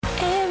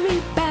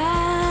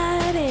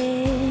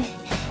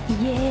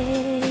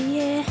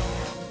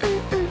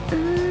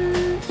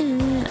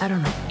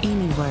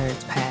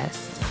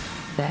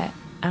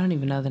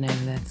know the name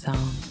of that song.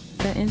 Is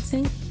that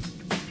NSYNC?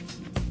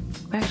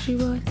 Backstreet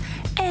Boys?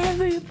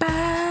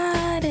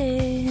 Everybody,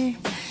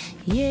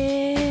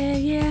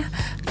 yeah,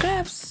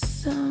 grab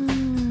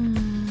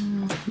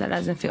some. That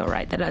doesn't feel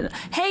right.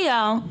 Hey,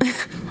 y'all.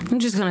 I'm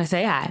just gonna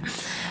say hi.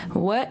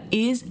 What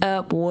is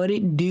up? What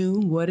it do?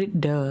 What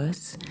it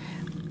does?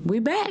 We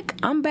back.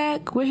 I'm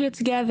back. We're here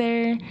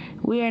together.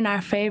 We're in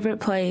our favorite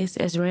place,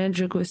 as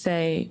Randrick would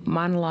say,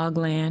 monologue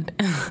land.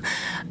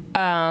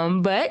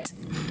 But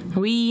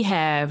we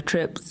have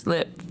tripped,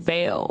 slipped,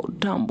 failed,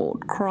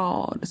 tumbled,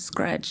 crawled,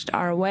 scratched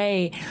our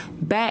way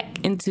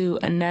back into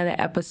another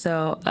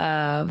episode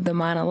of the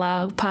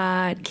Monologue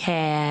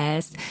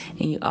Podcast.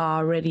 And you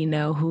already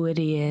know who it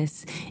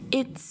is.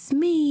 It's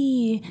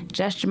me,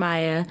 Just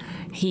Jemiah,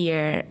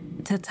 here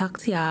to talk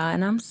to y'all.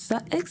 And I'm so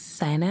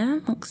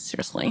excited. Like,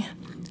 seriously.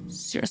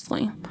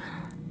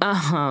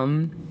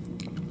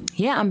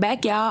 Yeah, I'm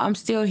back, y'all. I'm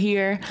still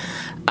here.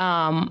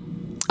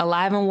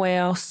 Alive and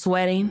well,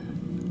 sweating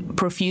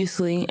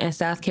profusely in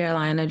South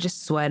Carolina,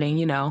 just sweating,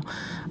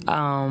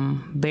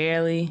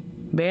 barely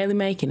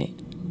making it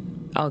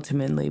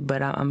ultimately,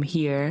 but I'm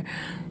here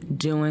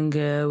doing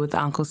good with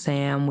Uncle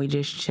Sam. We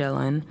just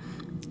chilling.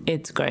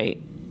 It's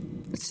great.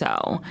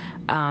 So,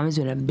 it's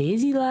been a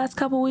busy last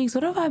couple weeks.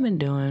 What have I been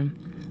doing?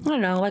 I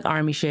don't know, like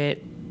army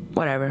shit,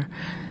 whatever.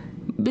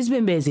 It's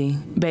been busy,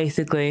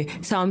 basically.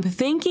 So I'm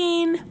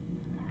thinking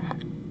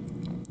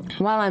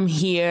while I'm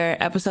here,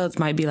 episodes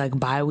might be like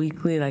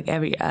bi-weekly, like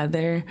every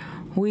other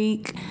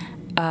week.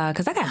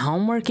 Because I got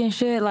homework and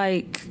shit.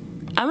 Like,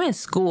 I'm in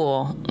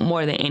school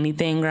more than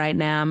anything right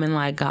now. I'm in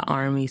like an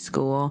army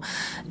school.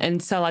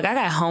 And so like I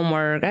got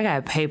homework, I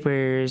got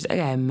papers, I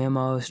got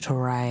memos to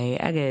write,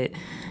 I got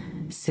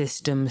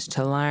systems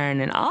to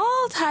learn and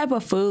all type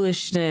of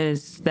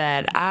foolishness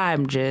that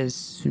I'm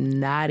just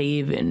not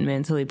even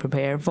mentally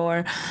prepared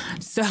for.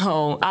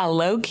 So I'll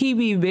low-key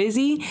be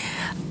busy.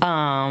 So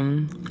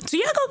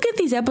y'all go get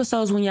these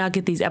episodes when y'all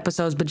get these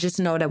episodes, but just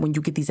know that when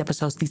you get these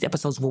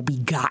episodes will be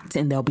got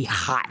and they'll be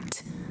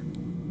hot.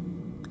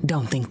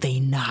 Don't think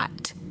they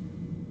not.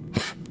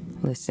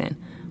 Listen,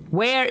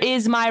 where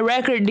is my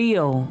record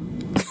deal?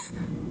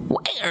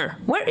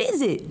 Where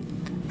is it?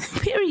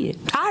 Period.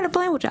 Tired of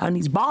playing with y'all in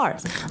these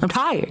bars. I'm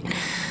tired.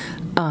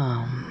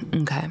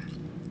 Okay.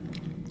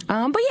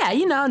 But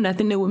yeah,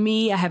 nothing new with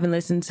me. I haven't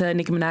listened to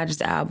Nicki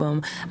Minaj's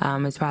album. I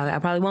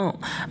probably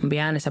won't. I'm gonna be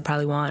honest, I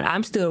probably won't.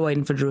 I'm still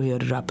waiting for Drew Hill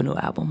to drop a new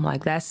album.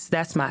 Like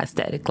that's my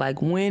aesthetic.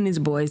 Like, when is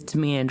Boys to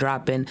Men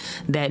dropping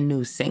that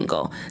new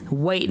single?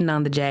 Waiting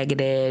on the Jagged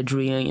Edge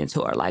reunion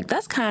tour. Like,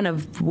 that's kind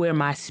of where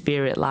my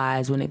spirit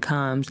lies when it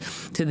comes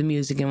to the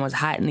music and what's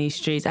hot in these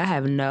streets. I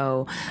have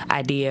no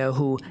idea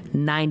who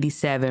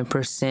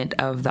 97%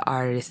 of the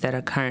artists that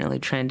are currently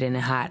trending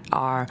and hot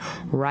are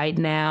right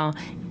now.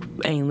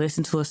 Ain't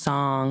listen to a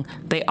song.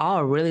 They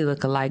all really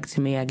look alike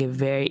to me. I get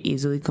very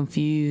easily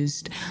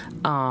confused.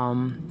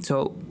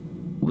 So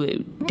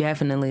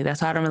definitely,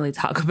 that's why I don't really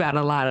talk about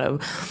a lot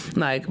of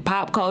like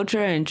pop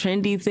culture and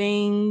trendy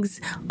things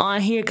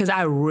on here, because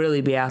I really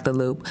be out the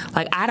loop.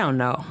 Like, I don't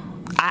know.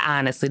 I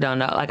honestly don't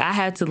know. Like, I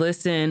had to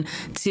listen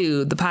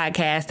to the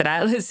podcast that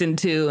I listened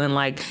to and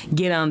like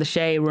get on the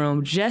Shade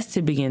Room just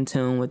to be in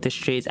tune with the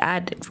streets.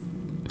 I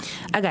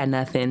got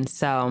nothing.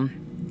 So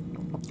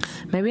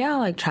maybe I'll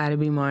like try to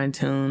be more in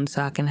tune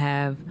so I can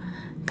have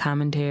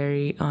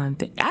commentary on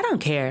I don't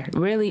care.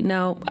 Really,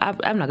 no,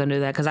 I'm not gonna do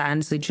that, because I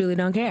honestly truly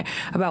don't care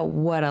about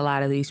what a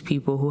lot of these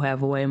people who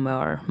have way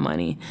more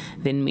money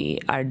than me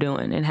are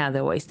doing and how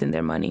they're wasting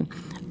their money.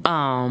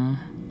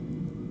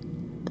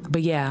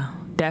 But yeah,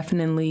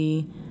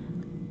 definitely,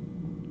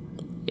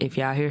 if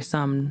y'all hear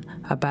something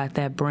about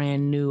that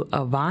brand new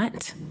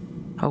Avant,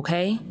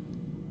 okay?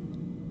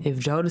 If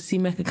Jodeci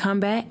make a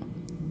comeback,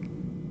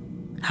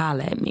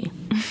 holla at me.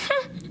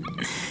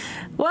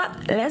 Well,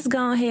 let's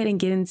go ahead and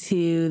get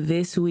into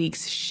this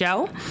week's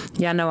show.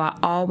 Y'all know I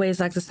always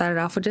like to start it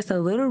off with just a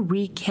little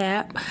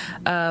recap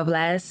of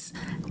last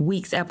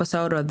week's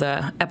episode, or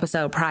the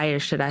episode prior,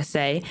 should I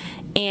say.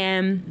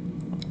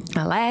 And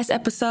the last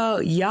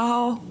episode,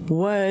 y'all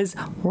was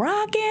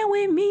rocking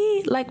with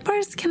me. Like,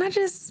 first, can I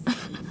just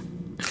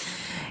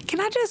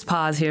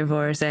pause here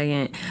for a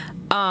second?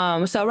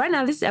 So right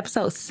now, this is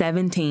episode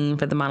 17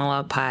 for the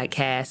Monologue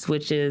Podcast,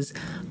 which is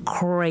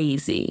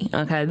crazy.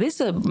 Okay, this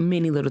is a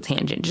mini little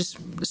tangent. Just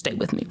stay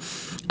with me.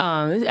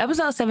 This is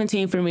episode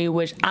 17 for me,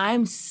 which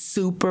I'm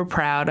super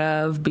proud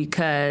of,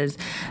 because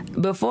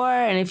before,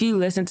 and if you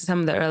listen to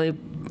some of the early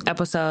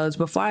episodes,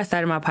 before I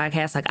started my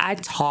podcast, like, I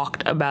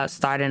talked about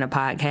starting a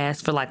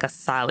podcast for like a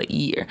solid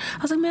year.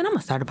 I was like, man, I'm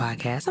gonna start a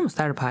podcast.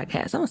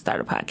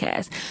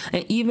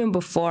 And even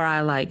before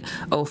I like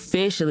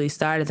officially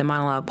started the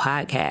Monologue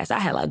Podcast, I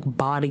had like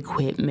bought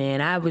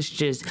equipment. I was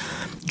just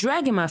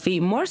dragging my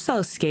feet, more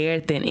so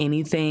scared than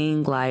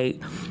anything.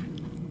 Like,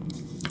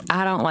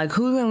 I don't like,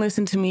 who's gonna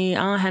listen to me?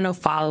 I don't have no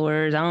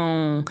followers.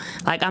 I'm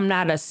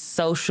not a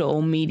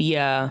social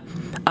media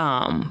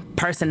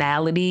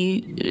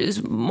personality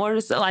is more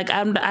just like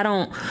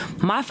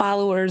my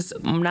followers,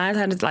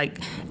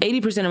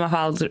 80% of my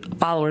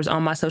followers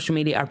on my social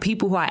media are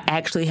people who I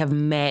actually have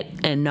met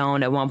and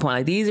known at one point.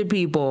 Like, these are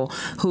people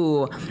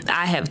who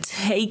I have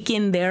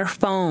taken their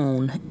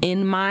phone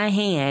in my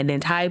hand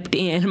and typed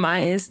in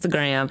my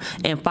Instagram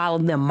and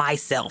followed them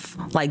myself.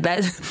 Like,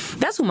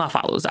 that's who my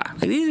followers are.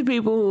 Like, these are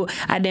people who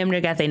I damn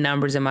near got their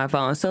numbers in my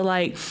phone. So,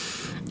 like,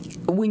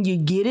 when you're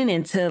getting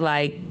into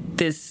like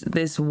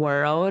this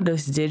world,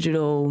 this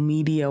digital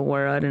media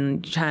world,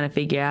 and trying to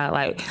figure out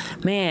like,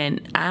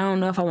 man, I don't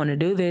know if I want to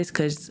do this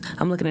because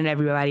I'm looking at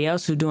everybody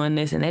else who's doing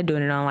this and they're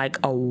doing it on like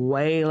a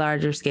way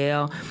larger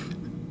scale.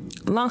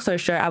 Long story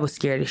short, I was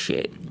scared as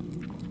shit.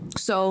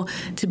 So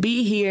to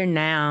be here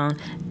now,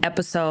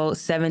 episode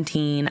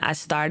 17, I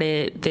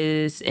started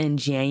this in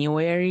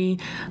January,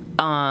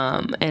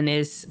 and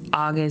it's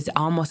August,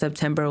 almost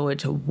September,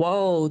 which,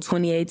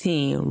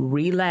 2018,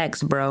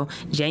 relax, bro.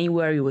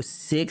 January was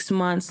 6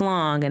 months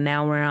long, and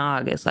now we're in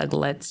August. Like,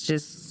 let's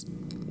just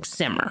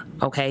simmer,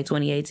 okay?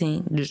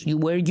 2018, just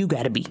where you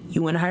gotta be.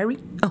 You in a hurry?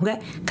 Okay,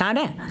 calm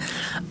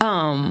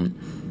down.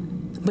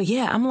 But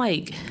yeah, I'm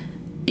like,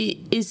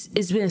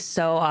 it's been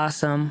so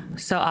awesome,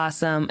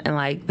 and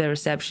like the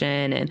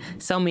reception, and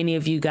so many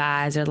of you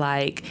guys are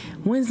like,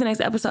 when's the next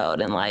episode?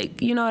 And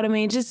like, you know what I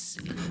mean?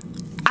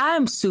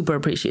 I'm super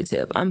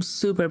appreciative. I'm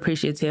super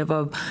appreciative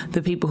of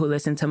the people who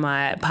listen to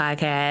my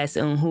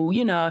podcast, and who,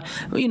 you know,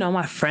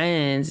 my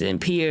friends and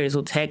peers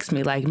will text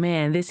me like,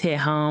 man, this hit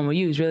home, or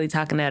you was really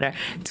talking that, or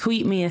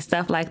tweet me and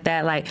stuff like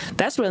that. Like,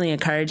 that's really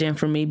encouraging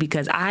for me,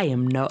 because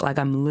I'm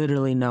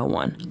literally no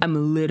one.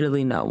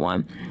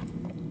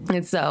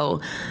 And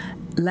so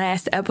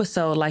last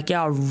episode, like,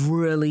 y'all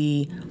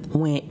really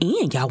went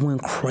in. Y'all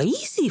went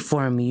crazy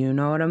for me, you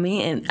know what I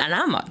mean? And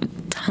I'm a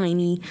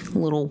tiny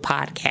little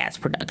podcast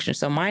production.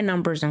 So my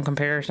numbers in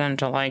comparison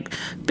to like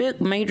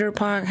big major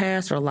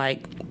podcasts are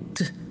like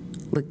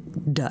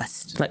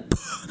dust. Like,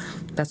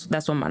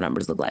 that's what my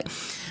numbers look like,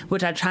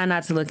 which I try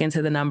not to look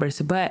into the numbers,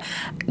 but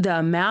the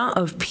amount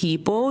of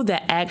people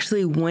that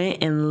actually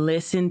went and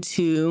listened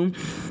to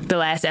the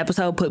last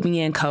episode, Put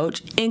Me in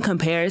Coach, in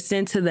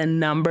comparison to the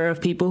number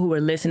of people who were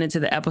listening to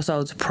the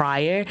episodes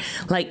prior,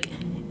 like,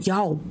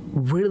 y'all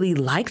really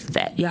liked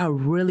that. Y'all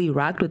really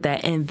rocked with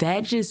that. And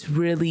that just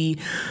really,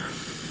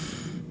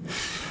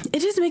 it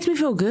just makes me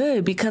feel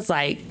good, because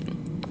like,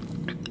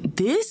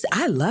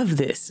 I love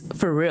this,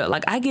 for real.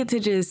 Like, I get to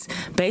just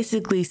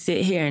basically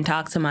sit here and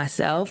talk to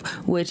myself,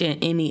 which in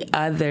any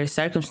other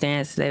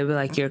circumstance, they'd be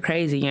like, you're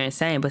crazy, you're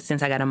insane. But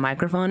since I got a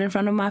microphone in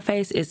front of my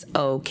face, it's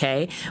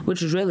okay,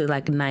 which is really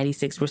like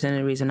 96% of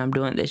the reason I'm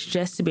doing this,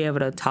 just to be able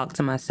to talk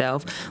to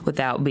myself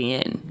without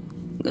being,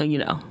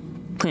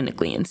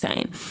 clinically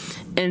insane.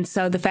 And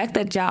so the fact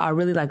that y'all are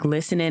really like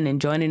listening and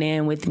joining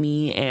in with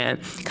me and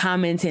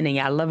commenting, and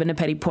y'all loving the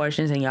petty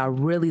portions, and y'all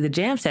really, the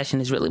jam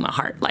session is really my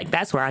heart. Like,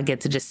 that's where I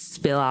get to just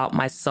spill out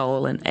my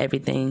soul and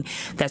everything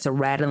that's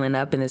rattling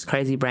up in this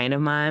crazy brain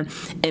of mine.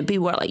 And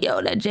people are like,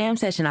 yo, that jam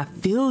session, I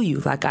feel you.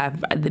 Like,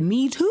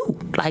 me too.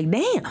 Like,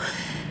 damn.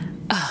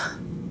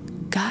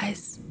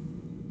 Guys,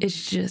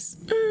 it's just,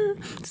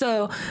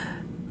 so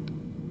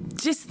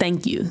just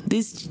thank you.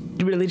 This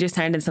really just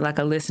turned into like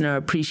a listener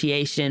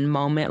appreciation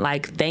moment.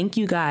 Like, thank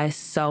you guys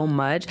so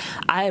much.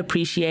 I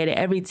appreciate it.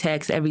 Every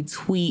text, every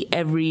tweet,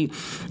 every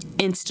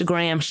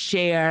Instagram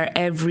share,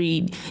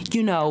 every,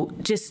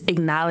 just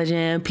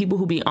acknowledging people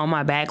who be on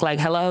my back. Like,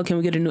 hello, can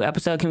we get a new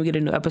episode? Can we get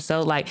a new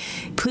episode? Like,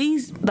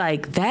 please,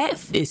 like,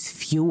 that is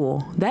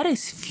fuel. That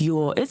is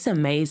fuel. It's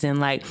amazing.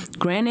 Like,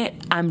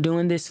 granted, I'm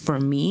doing this for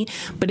me,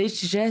 but it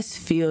just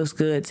feels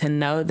good to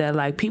know that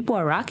like people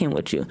are rocking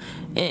with you,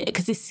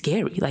 because it's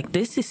scary. Like,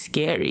 this is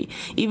scary.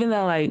 Even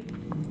though like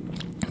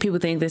people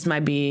think this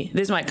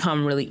might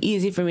come really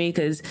easy for me,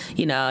 because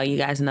you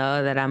guys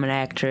know that I'm an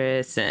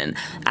actress and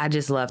I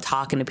just love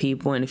talking to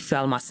people. And if you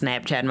follow my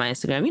Snapchat and my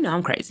Instagram,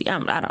 I'm crazy. I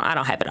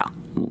don't have it all.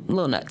 A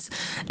little nuts.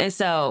 And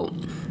so,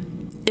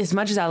 as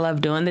much as I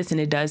love doing this, and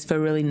it does feel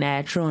really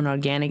natural and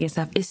organic and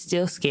stuff, it's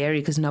still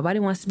scary, because nobody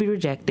wants to be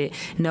rejected.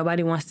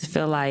 Nobody wants to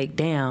feel like,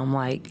 damn,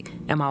 like,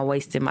 am I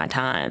wasting my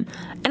time?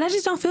 And I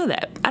just don't feel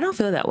that. I don't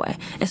feel that way.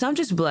 And so I'm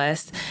just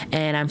blessed,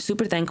 and I'm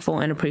super thankful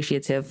and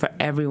appreciative for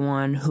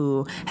everyone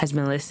who has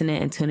been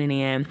listening and tuning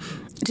in.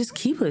 Just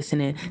keep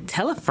listening.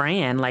 Tell a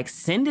friend. Like,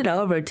 send it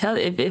over. Tell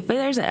if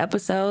there's an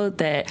episode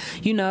that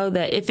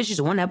that if it's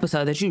just one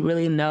episode that you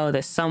really know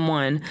that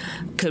someone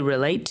could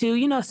relate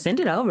to, send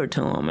it over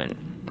to them.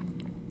 And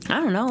I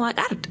don't know. Like,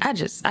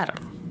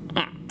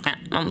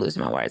 I'm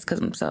losing my words, because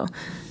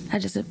I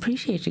just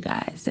appreciate you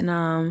guys, and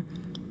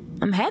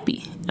I'm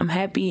happy,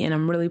 and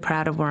I'm really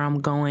proud of where I'm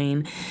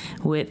going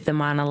with the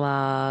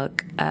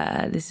monologue.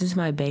 This is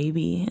my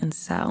baby, and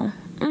so,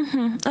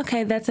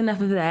 okay, that's enough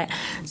of that.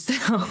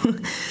 So,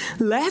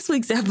 last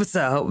week's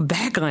episode,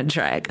 back on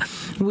track,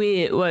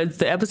 was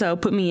the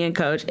episode Put Me in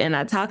Coach, and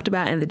I talked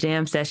about in the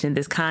jam session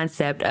this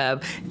concept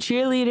of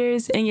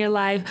cheerleaders in your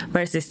life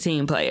versus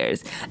team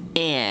players,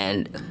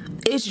 and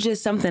it's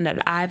just something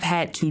that I've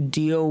had to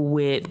deal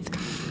with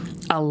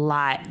a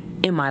lot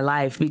in my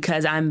life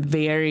because I'm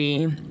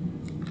very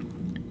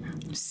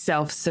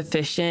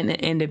self-sufficient and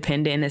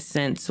independent in a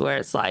sense where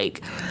it's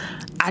like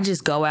I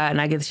just go out and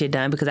I get the shit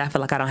done because I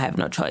feel like I don't have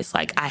no choice.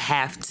 Like I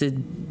have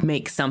to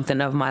make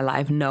something of my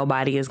life.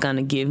 Nobody is going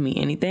to give me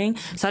anything.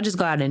 So I just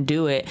go out and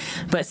do it.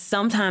 But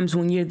sometimes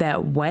when you're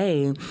that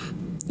way,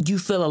 you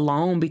feel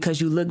alone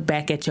because you look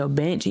back at your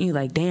bench and you're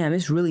like, damn,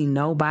 it's really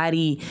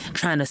nobody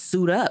trying to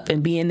suit up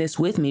and be in this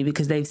with me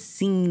because they've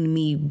seen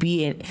me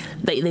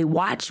they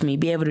watch me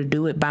be able to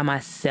do it by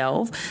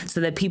myself so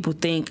that people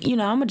think, I'm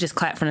going to just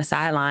clap from the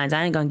sidelines.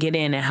 I ain't going to get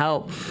in and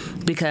help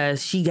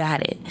because she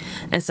got it.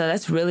 And so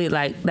that's really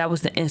like, that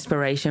was the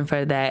inspiration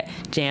for that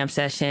jam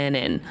session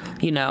and,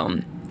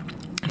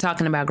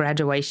 talking about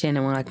graduation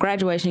and when like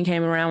graduation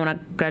came around when I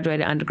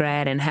graduated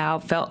undergrad and how I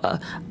felt a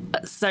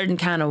certain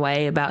kind of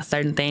way about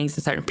certain things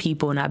and certain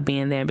people not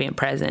being there and being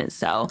present.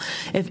 So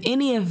if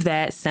any of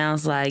that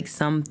sounds like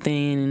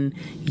something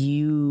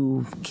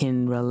you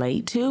can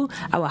relate to,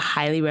 I would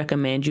highly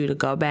recommend you to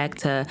go back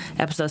to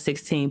episode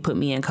 16, Put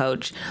Me in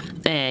Coach,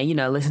 and,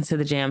 listen to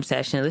the jam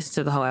session, listen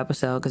to the whole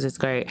episode because it's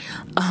great.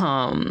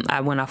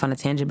 I went off on a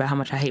tangent about how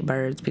much I hate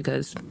birds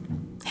because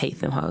hate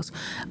them hoes.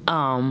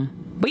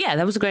 But yeah,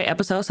 that was a great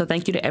episode. So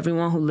thank you to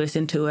everyone who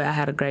listened to it. I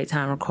had a great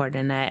time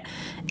recording that.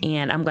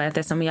 And I'm glad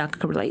that some of y'all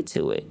could relate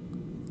to it.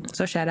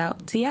 So shout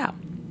out to y'all.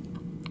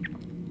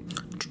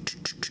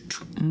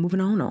 Moving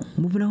on. I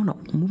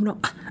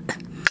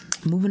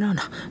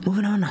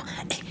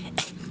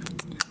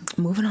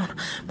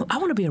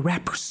want to be a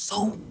rapper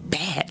so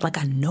bad. Like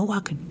I know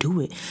I could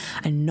do it.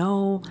 I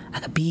know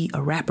I could be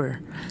a rapper.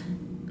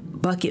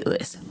 Bucket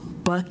list,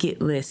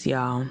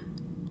 y'all.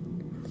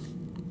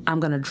 I'm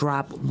going to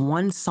drop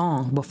one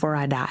song before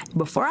I die.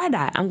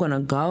 I'm going to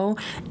go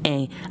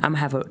and I'm going to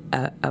have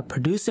a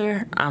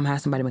producer. I'm going to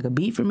have somebody make a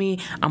beat for me.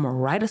 I'm going to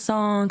write a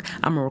song.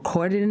 I'm going to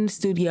record it in the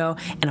studio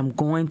and I'm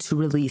going to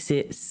release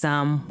it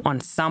on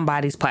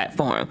somebody's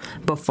platform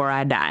before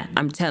I die.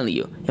 I'm telling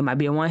you, it might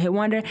be a one-hit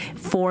wonder.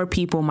 4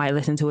 people might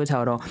listen to it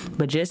total.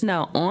 But just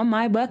know, on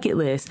my bucket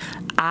list,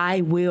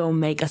 I will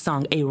make a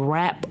song, a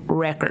rap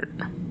record.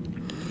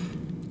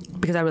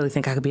 Because I really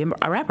think I could be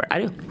a rapper.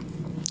 I do.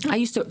 I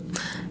used to,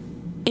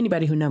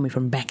 anybody who know me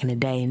from back in the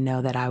day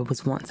know that I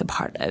was once a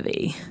part of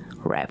a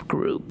rap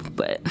group,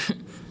 but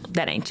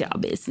that ain't y'all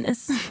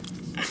business.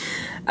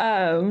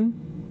 But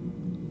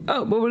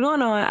we're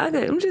going on.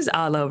 I'm just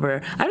all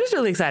over. I'm just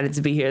really excited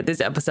to be here at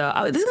this episode.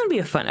 This is going to be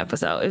a fun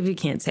episode, if you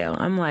can't tell.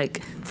 I'm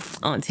like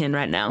on 10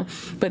 right now.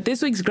 But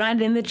this week's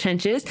Grinding in the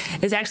Trenches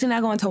is actually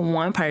not going to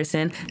one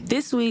person.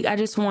 This week, I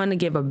just want to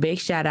give a big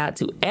shout out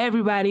to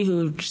everybody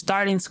who's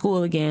starting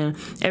school again,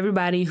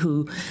 everybody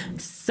who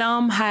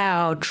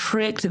somehow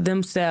tricked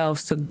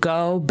themselves to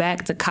go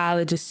back to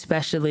college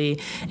especially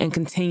and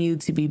continue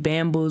to be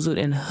bamboozled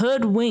and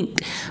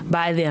hoodwinked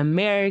by the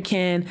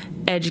American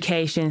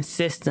education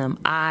system.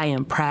 I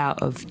am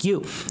proud of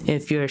you.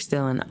 If you're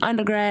still in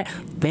undergrad,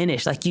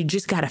 finish. Like you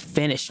just gotta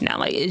finish now.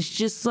 Like it's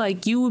just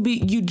like you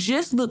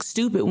just look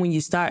stupid when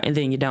you start and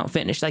then you don't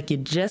finish. Like you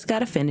just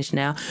gotta finish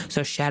now.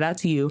 So shout out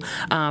to you.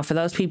 For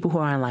those people who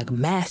are in like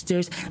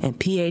masters and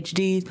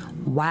PhDs,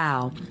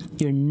 wow,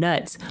 you're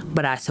nuts.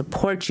 But I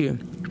support you.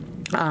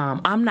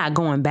 I'm not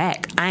going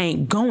back. I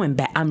ain't going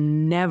back. I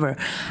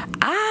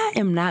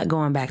am not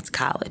going back to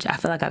college. I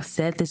feel like I've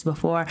said this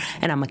before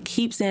and I'm going to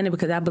keep saying it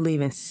because I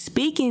believe in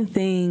speaking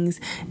things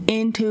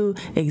into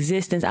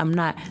existence. I'm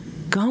not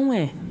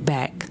going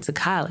back to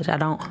college. I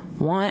don't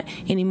want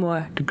any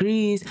more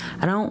degrees.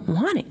 I don't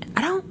want it.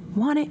 I'm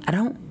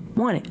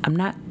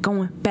not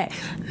going back.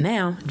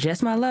 Now,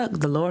 just my luck.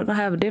 The Lord gonna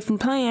have a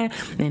different plan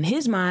in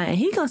his mind and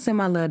he gonna send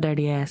my little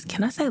dirty ass.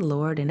 Can I say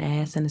Lord and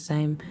ass in the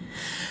same?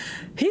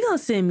 He gonna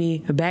send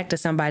me back to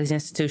somebody's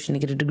institution to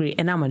get a degree,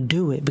 and I'm gonna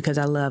do it because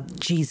I love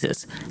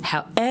Jesus.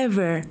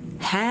 However,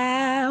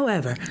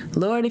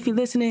 Lord, if you're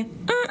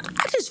listening,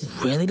 I just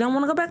really don't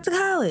want to go back to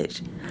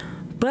college.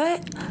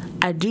 But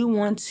I do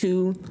want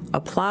to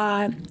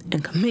applaud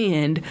and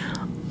commend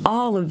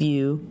all of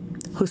you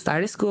who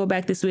started school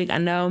back this week. I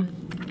know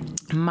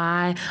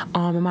my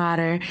alma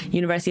mater,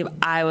 University of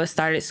Iowa,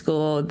 started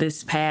school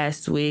this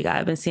past week.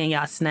 I've been seeing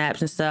y'all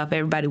snaps and stuff,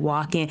 everybody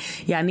walking.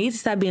 Y'all need to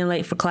stop being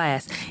late for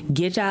class.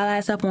 Get y'all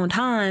ass up on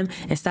time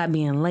and stop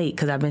being late,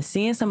 because I've been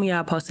seeing some of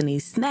y'all posting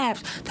these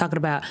snaps talking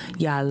about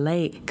y'all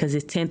late because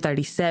it's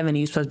 10:37 and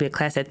you're supposed to be at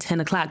class at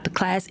 10 o'clock. The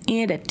class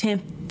end at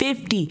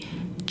 10:50.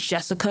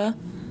 Jessica,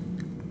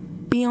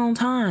 be on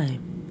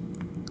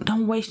time.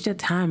 Don't waste your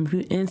time. If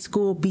you're in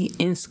school, be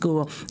in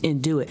school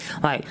and do it.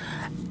 Like,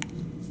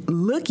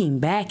 looking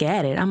back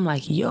at it, I'm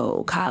like,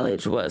 yo,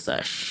 college was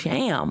a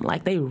sham.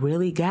 Like, they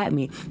really got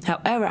me.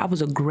 However, I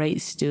was a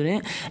great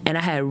student and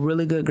I had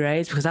really good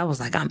grades because I was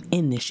like, I'm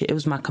in this shit. It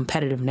was my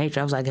competitive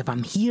nature. I was like, if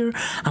I'm here,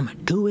 I'm going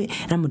to do it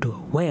and I'm going to do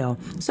it well.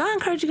 So I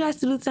encourage you guys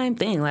to do the same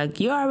thing. Like,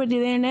 you're already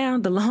there now.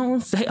 The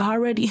loans,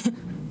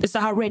 it's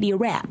already a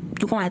wrap.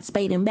 You're going to have to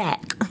pay them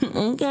back.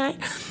 Okay?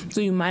 So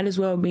you might as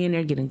well be in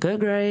there getting good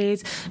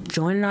grades,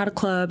 joining all the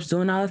clubs,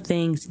 doing all the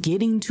things,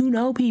 getting to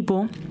know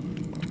people.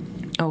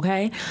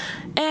 Okay?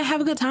 And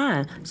have a good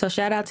time. So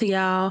shout out to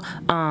y'all.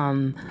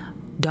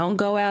 Don't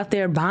go out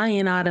there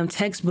buying all them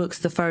textbooks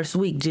the first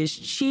week.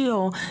 Just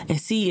chill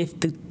and see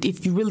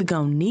if you really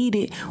gonna need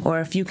it, or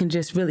if you can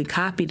just really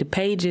copy the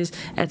pages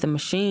at the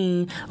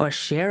machine or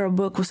share a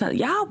book with something.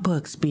 Y'all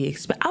books be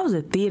expensive. I was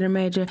a theater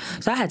major,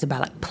 so I had to buy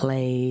like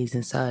plays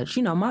and such.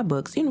 You know, my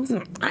books, I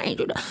ain't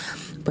do that.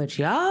 But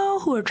y'all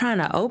who are trying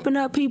to open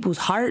up people's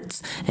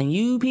hearts, and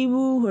you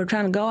people who are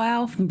trying to go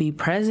out and be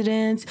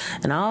presidents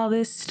and all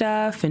this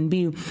stuff and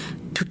be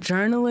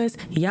journalists,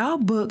 y'all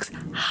books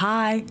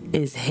high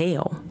as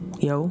hell,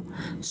 yo.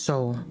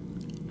 So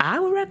I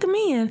would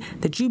recommend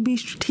that you be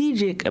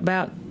strategic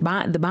about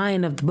the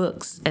buying of the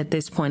books at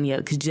this point, yeah,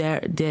 because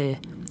they're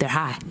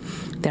high.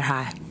 They're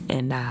high.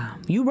 And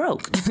you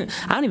broke.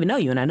 I don't even know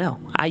you, and I know.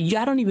 I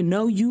don't even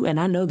know you, and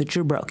I know that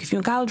you're broke. If you're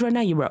in college right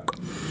now, you're broke.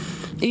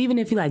 Even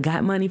if you like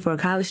got money for a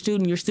college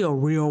student, you're still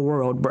real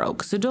world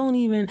broke. So don't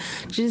even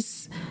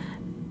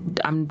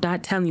I'm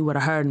not telling you what I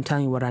heard, I'm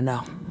telling you what I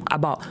know. I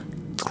bought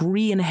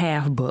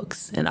 3.5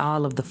 books in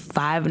all of the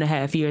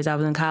 5.5 years I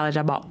was in college.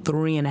 I bought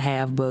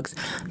 3.5 books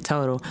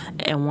total,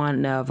 and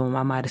one of them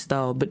I might have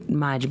stole, but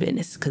mind your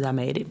business, because I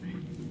made it.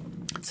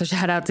 So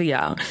shout out to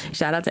y'all.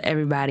 Shout out to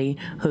everybody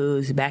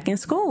who's back in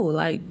school.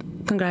 Like,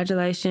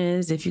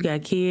 congratulations. If you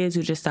got kids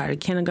who just started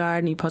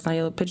kindergarten, you post on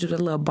your little pictures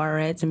with little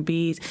barrettes and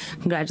beads,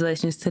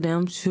 congratulations to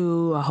them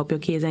too. I hope your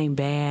kids ain't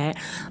bad.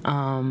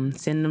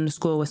 Send them to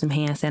school with some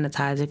hand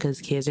sanitizer,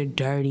 because kids are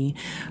dirty.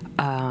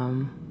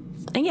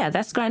 And yeah,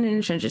 that's grinding in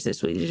the trenches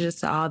this week. It's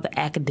just all the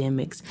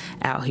academics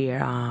out here.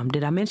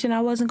 Did I mention I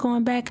wasn't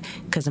going back?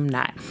 Because I'm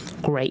not.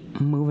 Great.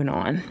 Moving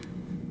on.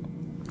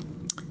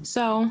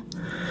 So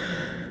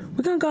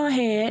we're going to go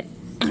ahead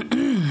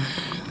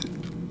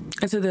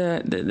into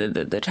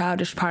the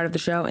childish part of the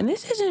show. And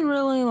this isn't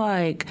really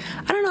like,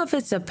 I don't know if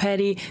it's a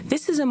petty,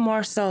 this isn't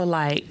more so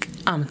like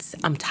I'm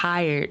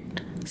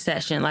tired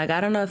session. Like,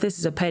 I don't know if this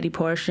is a petty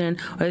portion,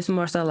 or it's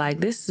more so like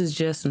this is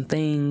just some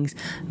things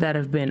that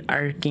have been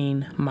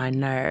irking my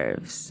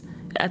nerves.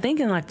 I think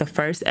in like the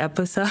first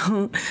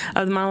episode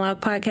of the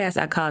Monologue podcast,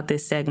 I called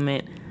this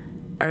segment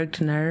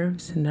Irked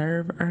Nerves,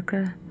 Nerve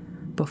Irker.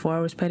 Before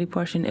it was petty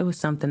portion, it was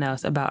something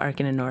else about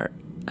irking a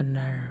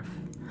nerve.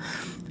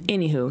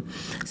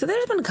 Anywho, so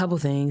there's been a couple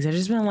things that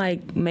just been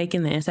like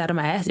making the inside of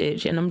my ass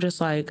itch, and I'm just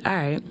like, all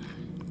right,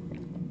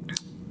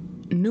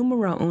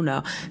 numero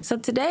uno. So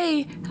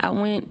today I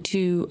went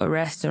to a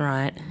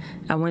restaurant.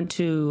 I went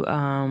to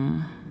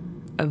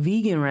a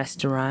vegan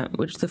restaurant,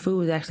 which the food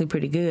was actually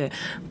pretty good,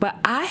 but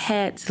I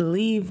had to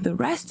leave the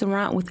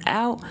restaurant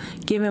without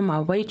giving my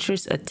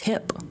waitress a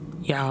tip,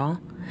 y'all.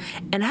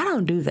 And I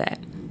don't do that.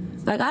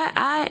 Like,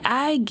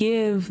 I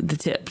give the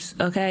tips,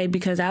 okay?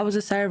 Because I was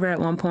a server at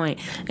one point,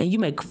 and you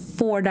make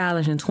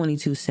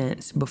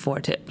 $4.22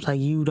 before tips. Like,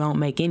 you don't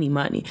make any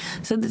money.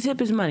 So the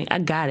tip is money. I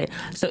got it.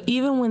 So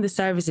even when the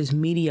service is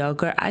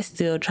mediocre, I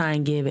still try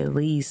and give at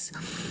least,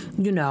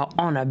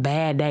 on a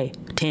bad day,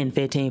 10,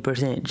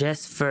 15%,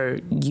 just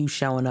for you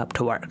showing up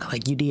to work.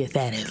 Like, you did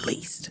that at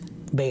least.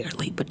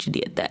 Barely, but you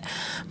did that.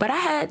 But I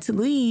had to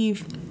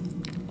leave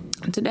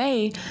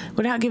today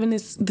without giving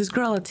this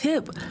girl a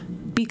tip,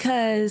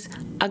 because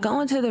I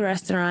go into the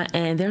restaurant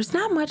and there's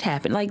not much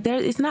happening. Like,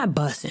 it's not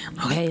bussing,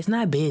 okay? It's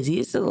not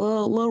busy. It's a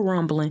little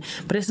rumbling,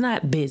 but it's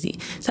not busy.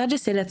 So I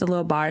just sit at the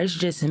little bar. It's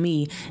just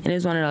me, and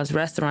it's one of those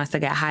restaurants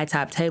that got high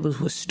top tables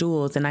with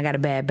stools, and I got a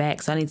bad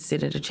back, so I need to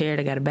sit at a chair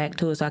that got a back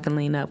to it so I can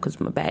lean up, because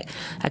my back,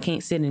 I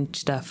can't sit in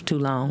stuff too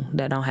long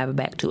that don't have a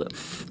back to it.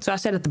 So I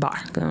sat at the bar.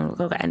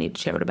 Okay, I need a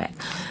chair with a back.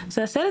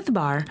 So I sat at the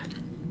bar,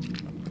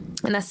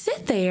 and I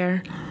sit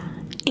there,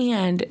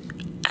 and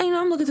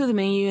I'm looking through the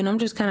menu, and I'm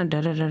just kind of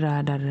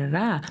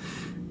da-da-da-da-da-da-da.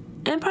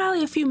 And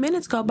probably a few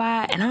minutes go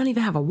by, and I don't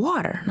even have a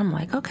water. And I'm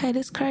like, okay,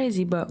 this is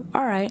crazy, but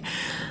all right.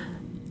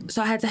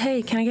 So I had to,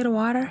 hey, can I get a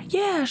water?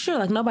 Yeah, sure.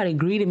 Like, nobody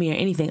greeted me or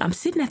anything. I'm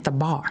sitting at the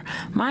bar.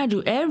 Mind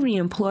you, every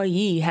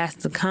employee has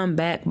to come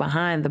back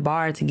behind the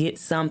bar to get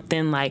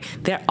something. Like,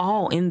 they're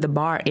all in the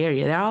bar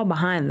area. They're all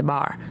behind the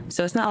bar.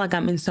 So it's not like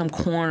I'm in some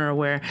corner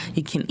where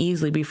you can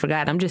easily be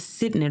forgotten. I'm just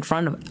sitting in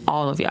front of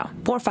all of y'all.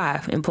 4 or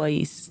 5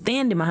 employees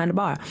standing behind the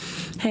bar.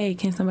 Hey,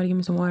 can somebody give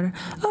me some water?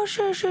 Oh,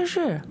 sure.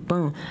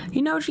 Boom.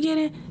 You know what you're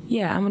getting?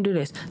 Yeah, I'm going to do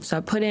this. So I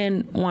put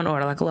in one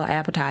order, like a little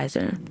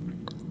appetizer.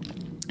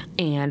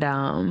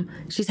 And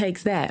she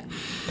takes that.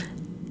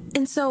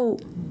 And so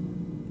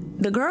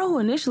the girl who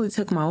initially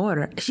took my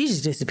order, she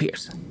just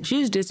disappears.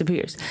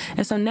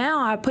 And so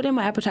now I put in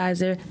my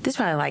appetizer. This is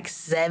probably like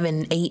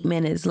 7-8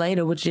 minutes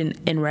later, which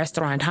in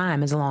restaurant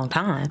time is a long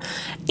time.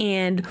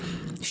 And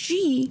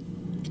she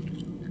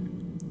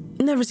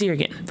never see her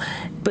again.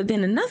 But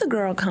then another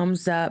girl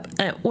comes up.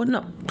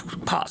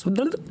 pause.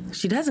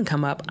 She doesn't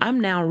come up. I'm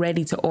now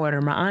ready to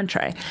order my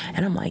entree.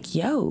 And I'm like,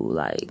 yo,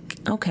 like,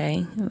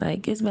 okay.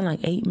 Like, it's been like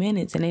 8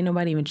 minutes and ain't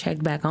nobody even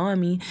checked back on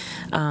me.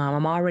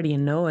 I'm already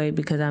annoyed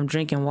because I'm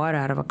drinking water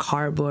out of a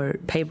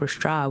cardboard paper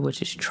straw,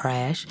 which is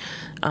trash.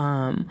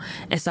 And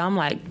so I'm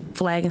like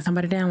flagging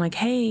somebody down, like,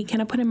 hey,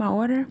 can I put in my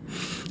order?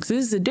 So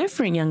this is a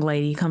different young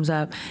lady comes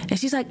up and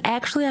she's like,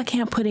 actually, I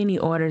can't put any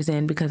orders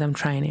in because I'm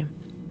training.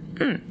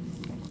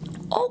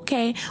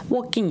 Okay,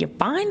 well, can you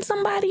find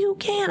somebody who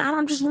can? I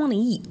don't just want to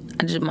eat.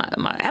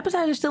 My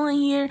appetizer's still in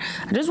here.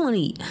 I just want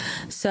to eat.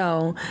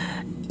 So,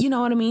 you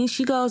know what I mean?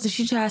 She goes and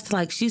she tries to,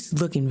 like, she's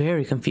looking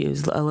very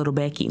confused, a little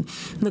Becky,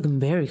 looking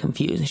very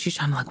confused. And she's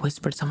trying to, like,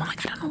 whisper to someone,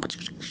 like, I don't know what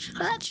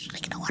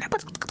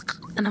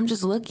and I'm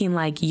just looking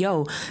like,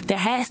 yo, there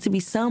has to be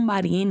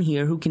somebody in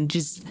here who can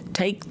just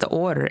take the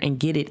order and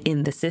get it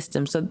in the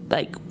system. So,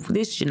 like,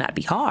 this should not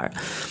be hard.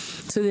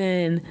 So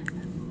then,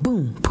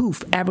 boom,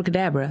 poof,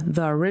 abracadabra.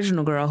 The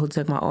original girl who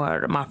took my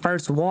order, my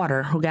first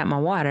water, who got my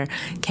water,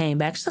 came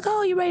back. She's like,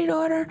 oh, you ready to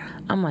order?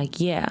 I'm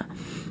like, yeah.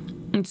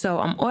 And so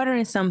I'm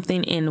ordering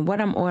something, and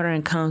what I'm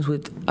ordering comes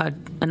with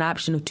an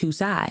option of 2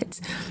 sides.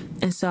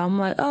 And so I'm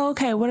like, oh,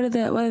 okay, what are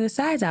the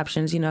sides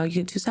options? You know, you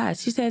get 2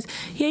 sides. She says,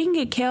 yeah, you can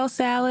get kale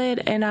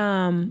salad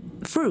and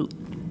fruit.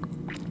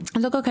 I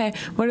was like, okay,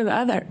 what are the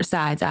other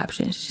sides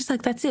options? She's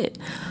like, that's it.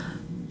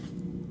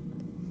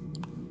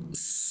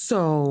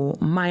 So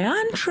my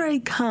entree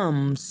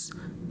comes,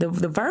 the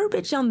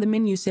verbiage on the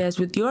menu says,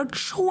 with your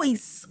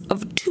choice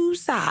of 2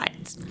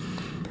 sides.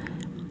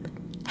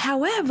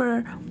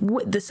 However,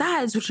 the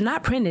sides, which are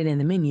not printed in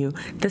the menu,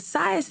 the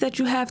sides that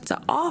you have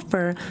to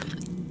offer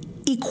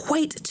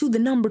equate to the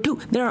number 2.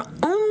 There are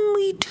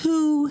only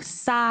 2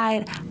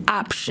 side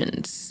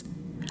options.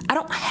 I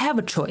don't have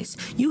a choice.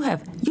 You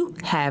have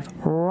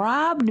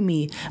robbed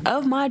me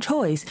of my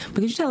choice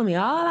because you're telling me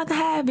all I can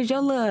have is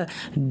your little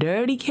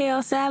dirty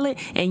kale salad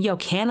and your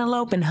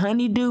cantaloupe and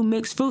honeydew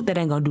mixed fruit that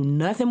ain't gonna do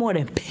nothing more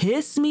than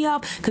piss me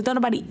off because don't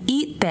nobody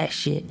eat that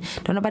shit.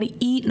 Don't nobody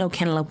eat no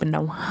cantaloupe and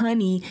no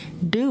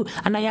honeydew.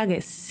 I know y'all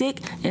get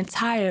sick and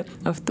tired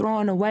of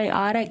throwing away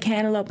all that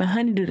cantaloupe and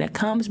honeydew that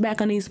comes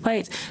back on these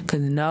plates because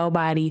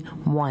nobody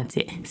wants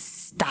it.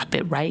 Stop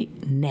it right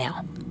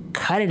now.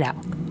 Cut it out.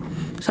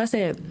 So I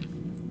said,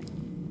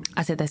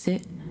 that's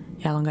it?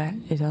 Y'all don't got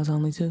it? Those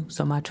only 2?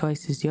 So my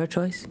choice is your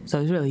choice? So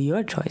it's really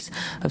your choice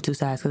of 2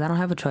 sides because I don't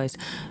have a choice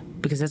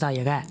because that's all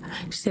you got.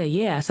 She said,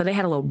 yeah. So they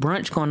had a little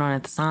brunch going on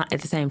at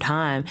the same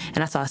time,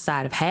 and I saw a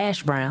side of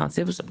hash browns.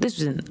 This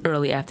was in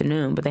early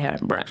afternoon, but they had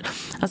brunch.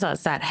 I saw a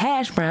side of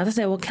hash browns. I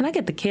said, well, can I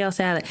get the kale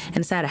salad and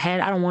a side of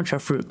hash? I don't want your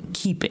fruit.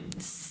 Keep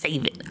it.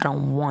 Save it. I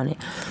don't want it.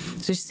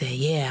 So she said,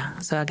 yeah.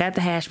 So I got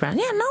the hash browns.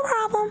 Yeah, no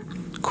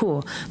problem.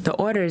 Cool. The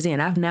order is in.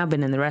 I've now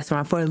been in the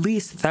restaurant for at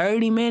least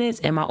 30 minutes,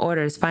 and my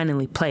order is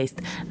finally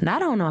placed.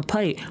 Not on my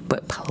plate,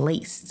 but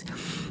placed.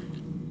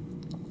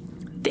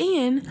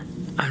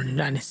 Then I'm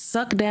trying to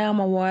suck down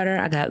my water.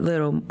 I got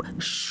little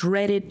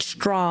shredded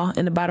straw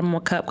in the bottom of my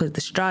cup because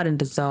the straw didn't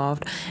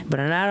dissolved. But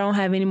I don't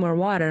have any more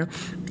water,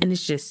 and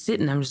it's just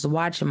sitting. I'm just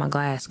watching my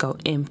glass go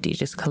empty,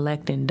 just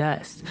collecting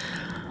dust.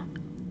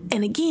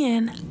 And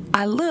again,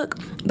 I look,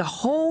 the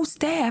whole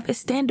staff is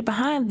standing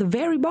behind the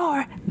very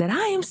bar that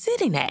I am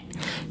sitting at.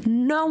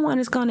 No one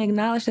is going to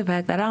acknowledge the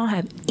fact that I don't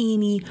have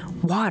any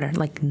water,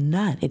 like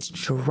none. It's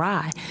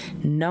dry.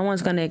 No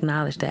one's going to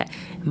acknowledge that.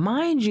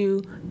 Mind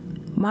you,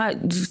 my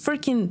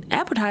freaking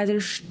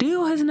appetizer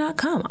still has not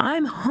come.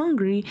 I'm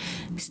hungry,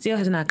 still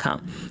has not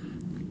come.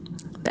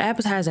 The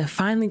appetizer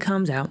finally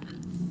comes out.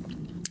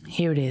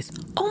 Here it is.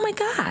 Oh my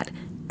God,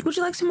 would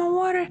you like some more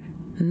water?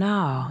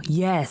 No.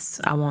 Yes,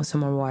 I want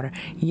some more water.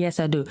 Yes,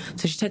 I do.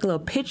 So she took a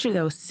little pitcher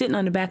that was sitting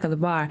on the back of the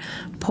bar,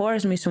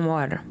 pours me some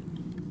water.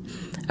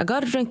 I go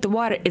to drink the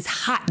water. It's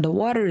hot. The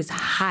water is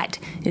hot.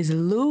 It's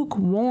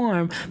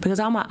lukewarm because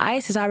all my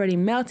ice is already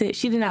melted.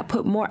 She did not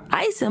put more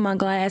ice in my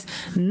glass,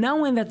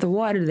 knowing that the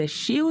water that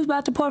she was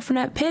about to pour from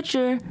that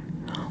pitcher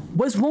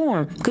was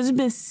warm because it's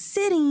been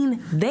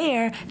sitting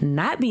there,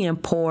 not being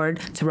poured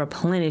to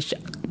replenish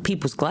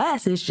people's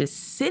glasses,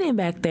 just sitting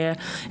back there.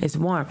 It's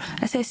warm.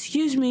 I said,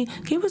 excuse me,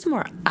 can you put some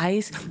more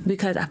ice?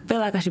 Because I feel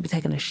like I should be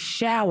taking a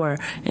shower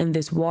in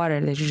this water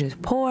that you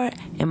just poured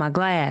in my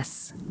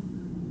glass.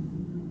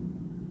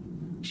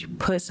 She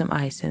put some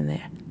ice in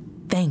there.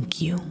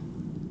 Thank you.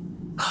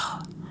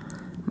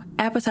 My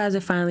appetizer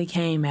finally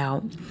came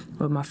out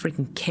with my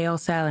freaking kale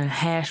salad and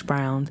hash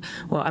browns.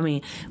 Well, I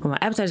mean, when my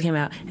appetizer came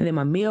out, and then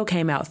my meal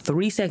came out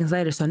 3 seconds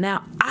later. So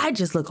now I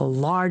just look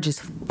large as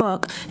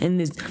fuck in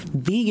this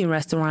vegan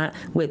restaurant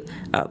with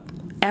a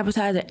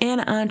appetizer and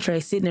an entree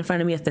sitting in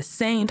front of me at the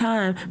same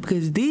time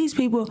because these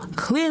people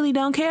clearly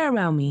don't care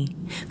about me.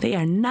 They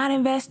are not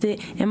invested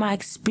in my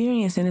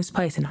experience in this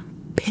place, and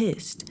I'm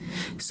pissed.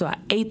 So I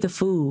ate the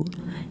food,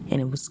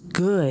 and it was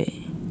good,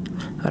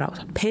 but I was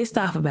pissed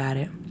off about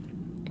it.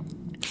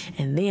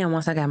 And then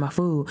once I got my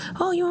food,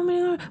 oh, you want me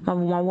to?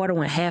 My water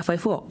went halfway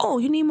full. Oh,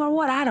 you need more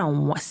water? I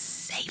don't want.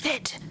 Save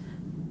it.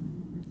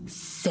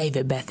 Save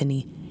it,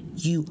 Bethany.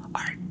 You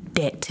are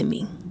dead to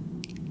me.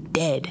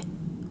 Dead.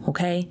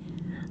 Okay?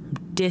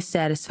 I'm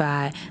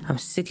dissatisfied. I'm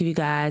sick of you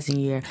guys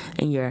and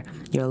your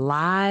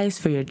lies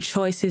for your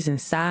choices and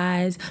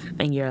size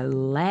and your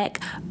lack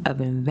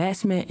of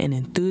investment and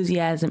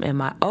enthusiasm in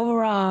my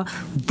overall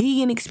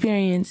vegan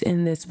experience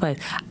in this place.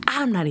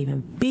 I'm not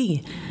even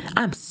vegan.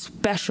 I'm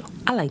special.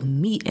 I like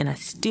meat, and I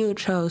still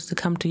chose to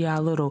come to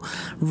y'all little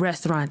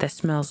restaurant that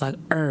smells like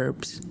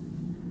herbs.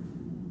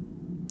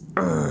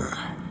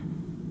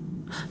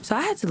 So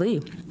I had to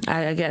leave.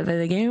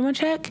 They gave me my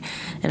check,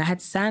 and I had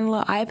to sign a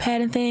little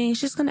iPad and thing. It's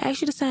just going to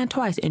ask you to sign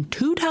twice. And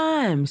 2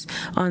 times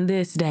on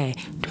this day,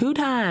 2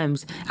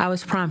 times I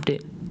was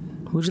prompted,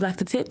 would you like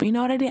the tip? You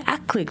know what I did? I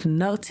clicked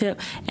no tip,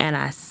 and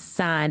I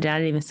signed. I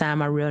didn't even sign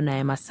my real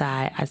name. I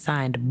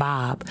signed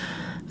Bob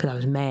because I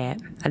was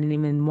mad. I didn't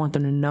even want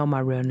them to know my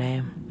real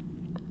name.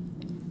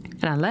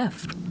 And I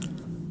left.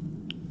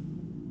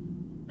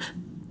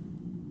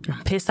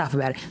 I'm pissed off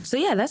about it. So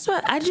yeah, that's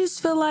what I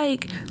just feel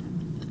like.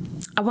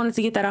 I wanted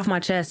to get that off my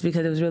chest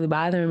because it was really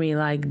bothering me.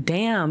 Like,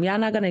 damn, y'all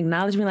not going to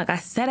acknowledge me? Like, I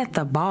sat at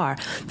the bar.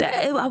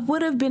 I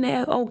would have been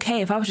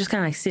okay if I was just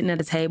kind of like sitting at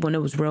the table and it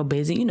was real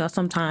busy. You know,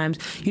 sometimes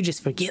you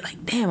just forget,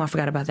 like, damn, I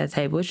forgot about that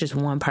table. It's just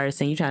one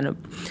person. You're trying to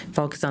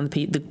focus on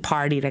the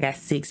party that got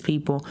 6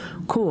 people.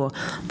 Cool.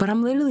 But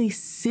I'm literally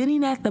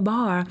sitting at the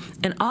bar,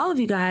 and all of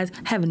you guys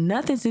have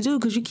nothing to do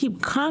because you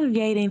keep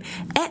congregating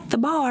at the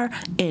bar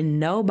and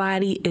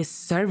nobody is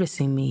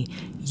servicing me.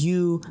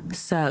 You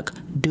suck.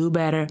 Do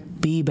better.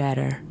 Be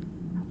better.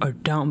 Or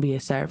don't be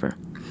a server.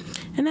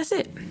 And that's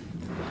it.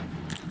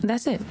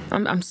 That's it.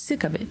 I'm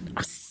sick of it.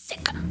 I'm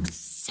sick of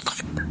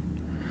it.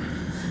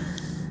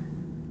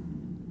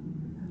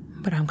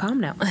 But I'm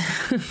calm now.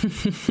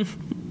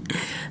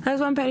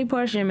 That's one petty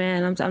portion,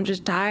 man. I'm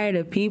just tired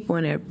of people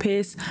and their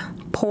piss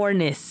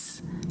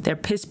poorness. Their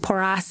piss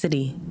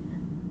porosity.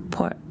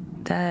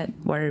 That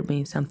word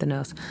means something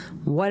else.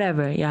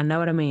 Whatever. Y'all know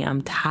what I mean.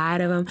 I'm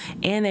tired of them.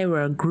 And they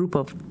were a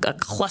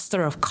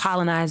cluster of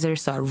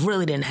colonizers, so I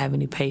really didn't have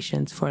any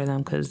patience for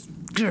them because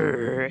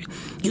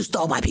you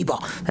stole my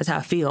people. That's how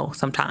I feel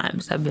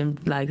sometimes. I've been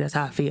like, that's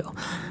how I feel.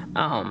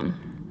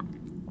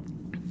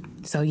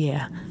 So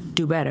yeah,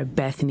 do better,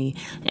 Bethany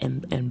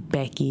and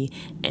Becky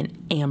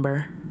and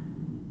Amber.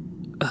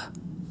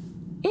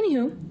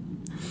 Anywho.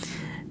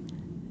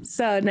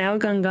 So now we're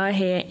going to go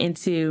ahead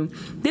into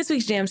this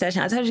week's jam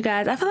session. I told you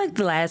guys, I feel like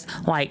the last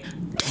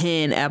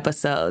 10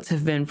 episodes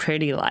have been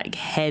pretty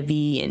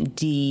heavy and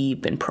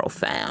deep and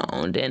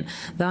profound. And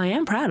though I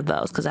am proud of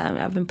those because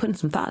I've been putting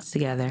some thoughts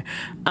together.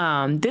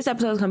 This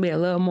episode is going to be a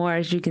little more,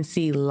 as you can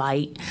see,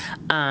 light.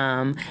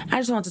 I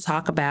just want to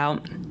talk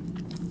about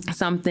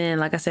something,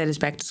 like I said, it's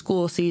back to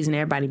school season,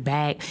 everybody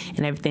back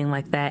and everything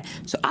like that.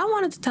 So I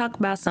wanted to talk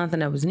about something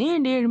that was near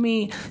and dear to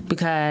me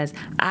because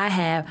I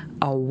have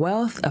a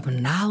wealth of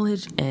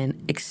knowledge and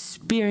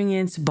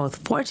experience,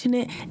 both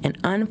fortunate and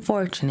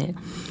unfortunate,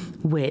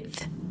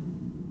 with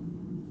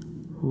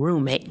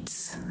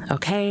roommates.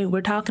 Okay?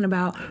 We're talking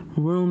about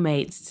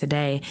roommates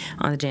today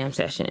on the jam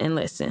session. And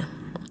listen,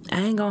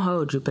 I ain't gonna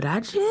hold you, but I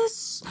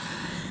just,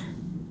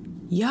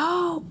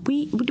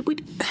 we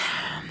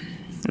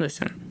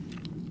listen.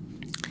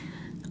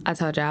 I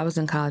told you I was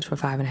in college for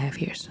 5.5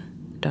 years.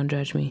 Don't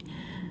judge me.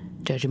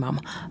 Judge your mama.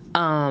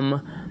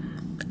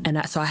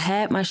 So I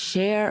had my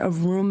share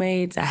of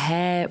roommates. I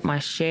had my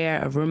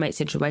share of roommate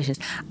situations.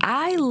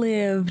 I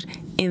lived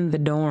in the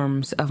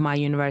dorms of my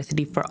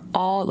university for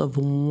all of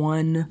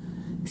one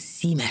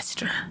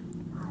semester.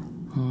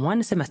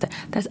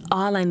 That's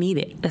all I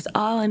needed.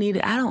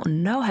 I don't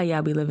know how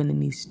y'all be living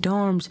in these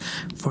dorms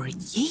for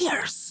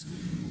years.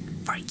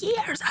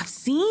 I've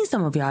seen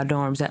some of y'all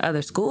dorms at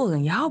other schools,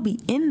 and y'all be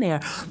in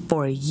there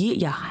for a year.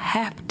 Y'all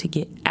have to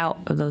get out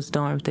of those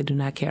dorms. They do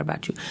not care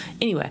about you.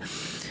 Anyway,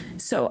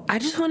 so I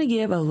just want to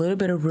give a little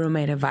bit of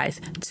roommate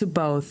advice to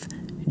both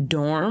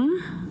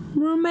dorm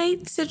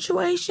roommate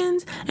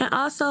situations and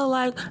also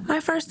my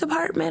first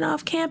apartment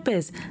off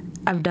campus.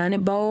 I've done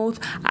it both.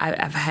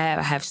 I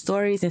have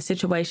stories and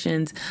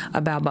situations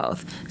about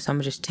both. So I'm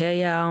going to just tell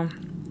y'all.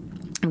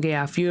 I'm gonna give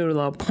y'all a few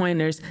little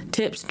pointers,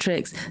 tips,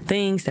 tricks,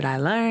 things that I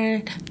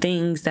learned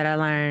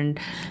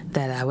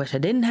that I wish I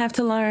didn't have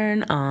to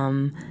learn,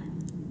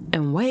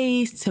 and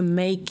ways to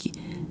make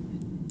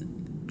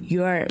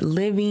your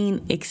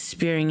living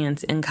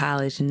experience in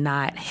college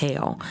not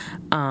hell,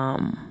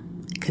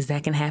 because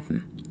that can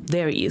happen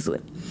very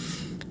easily.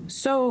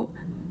 So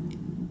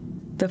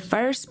the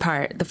first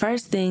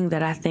thing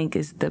that I think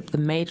is the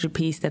major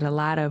piece that a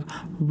lot of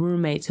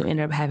roommates who end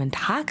up having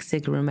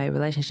toxic roommate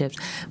relationships,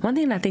 one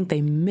thing I think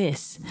they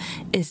miss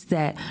is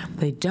that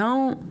they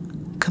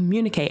don't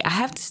communicate. I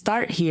have to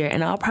start here,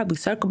 and I'll probably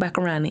circle back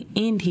around and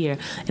end here,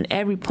 and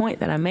every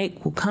point that I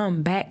make will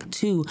come back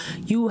to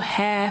you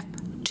have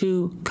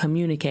to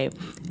communicate,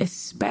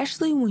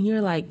 especially when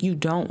you're you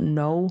don't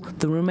know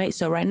the roommate.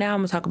 So right now I'm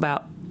going to talk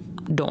about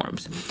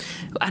dorms.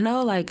 I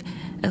know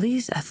at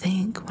least I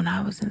think when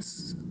I was in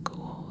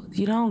school,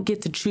 you don't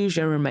get to choose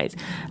your roommates.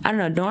 I don't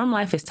know. Dorm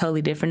life is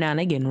totally different now. And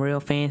they getting real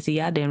fancy.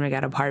 Y'all damn near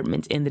got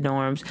apartments in the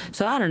dorms.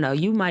 So I don't know.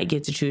 You might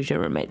get to choose your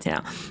roommates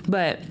now.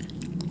 But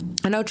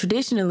I know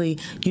traditionally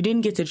you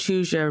didn't get to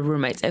choose your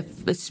roommates,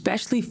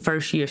 especially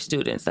first year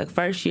students. Like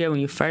first year when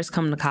you first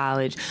come to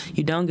college,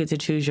 you don't get to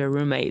choose your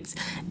roommates,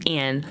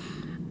 and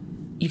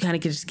you kind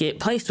of just get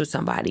placed with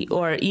somebody.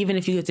 Or even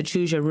if you get to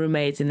choose your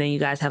roommates and then you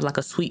guys have like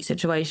a suite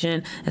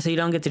situation, and so you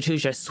don't get to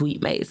choose your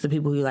suite mates, the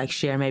people who like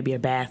share maybe a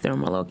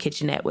bathroom or a little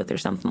kitchenette with or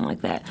something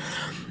like that.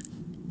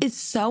 It's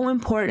so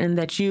important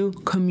that you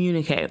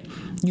communicate.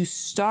 You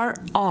start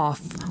off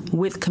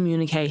with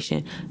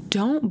communication.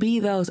 Don't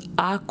be those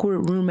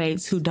awkward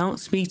roommates who don't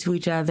speak to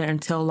each other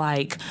until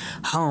like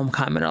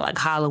homecoming or like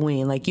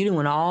Halloween. Like you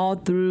went all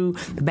through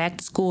the back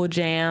to school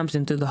jams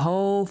and through the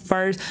whole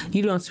first,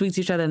 you don't speak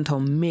to each other until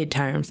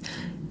midterms.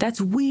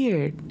 That's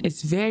weird.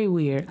 It's very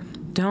weird.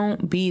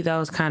 Don't be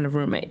those kind of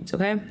roommates,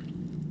 okay?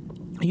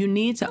 You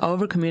need to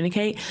over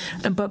communicate,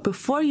 but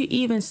before you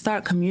even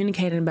start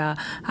communicating about,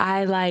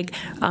 I like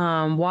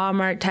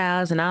Walmart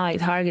towels and I like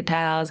Target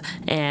towels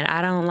and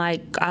I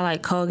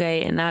like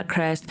Colgate and not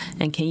Crest,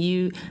 and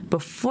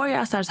before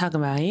y'all start talking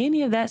about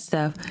any of that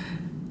stuff,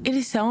 it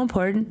is so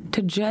important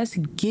to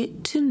just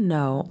get to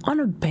know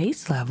on a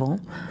base level.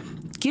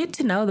 Get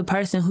to know the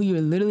person who you're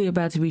literally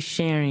about to be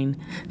sharing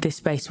this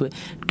space with.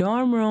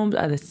 Dorm rooms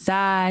are the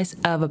size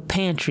of a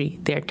pantry.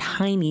 They're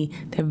tiny.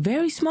 They're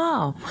very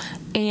small.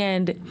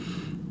 And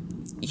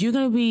you're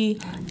going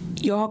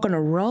to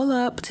roll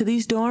up to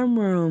these dorm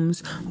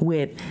rooms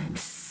with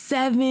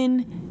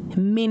 7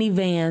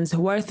 minivans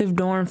worth of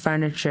dorm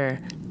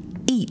furniture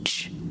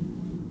each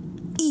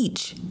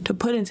to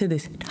put into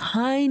this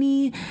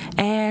tiny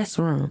ass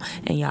room,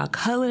 and y'all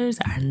colors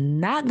are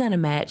not gonna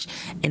match,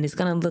 and it's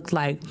gonna look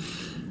like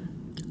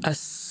a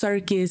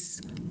circus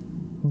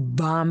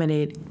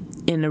vomited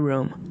in the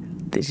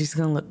room. It's just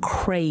gonna look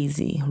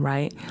crazy,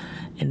 right?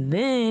 And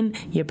then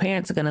your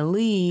parents are gonna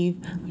leave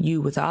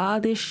you with all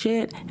this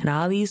shit and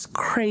all these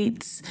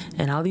crates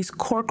and all these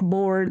cork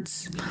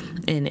boards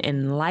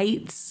and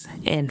lights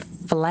and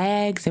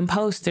flags and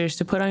posters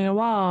to put on your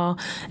wall.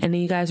 And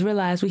then you guys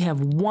realize we have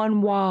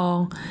one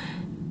wall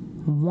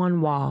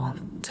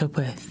to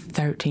put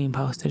 13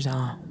 posters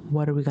on.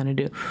 What are we gonna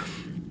do?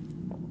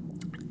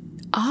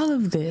 All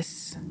of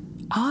this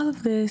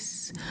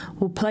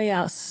will play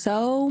out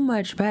so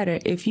much better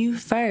if you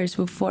first,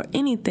 before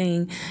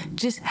anything,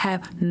 just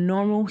have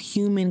normal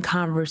human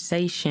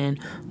conversation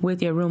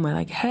with your roommate.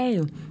 Like,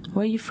 hey,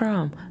 where you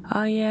from?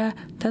 Oh, yeah,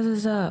 that's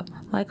what's up.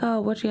 Like,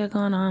 oh, what you got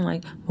going on?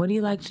 Like, what do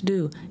you like to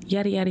do?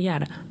 Yada, yada,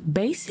 yada.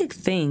 Basic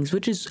things,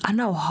 which is, I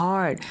know,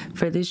 hard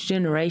for this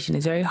generation.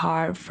 It's very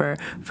hard for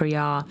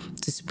y'all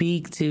to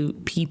speak to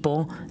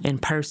people in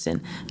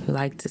person. We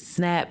like to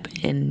snap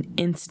and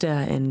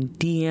Insta and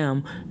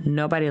DM.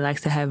 Nobody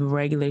likes to have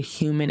regular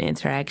human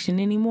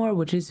interaction anymore,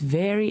 which is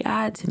very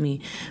odd to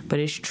me, but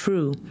it's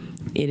true.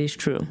 It is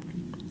true.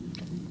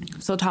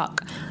 So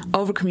talk,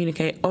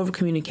 over-communicate,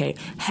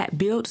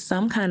 build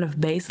some kind of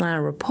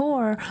baseline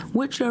rapport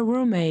with your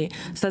roommate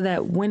so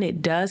that when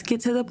it does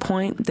get to the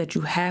point that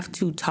you have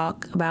to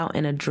talk about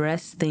and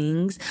address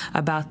things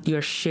about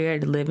your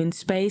shared living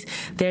space,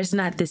 there's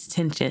not this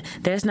tension.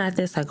 There's not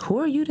this like, who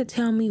are you to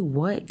tell me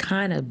what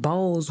kind of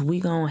bowls we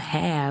gonna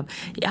have?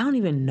 I don't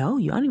even know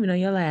you. I don't even know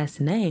your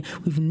last name.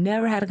 We've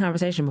never had a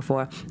conversation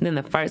before. And then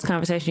the first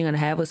conversation you're gonna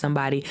have with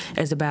somebody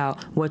is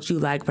about what you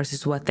like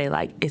versus what they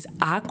like. It's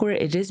awkward.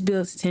 It just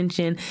builds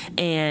tension,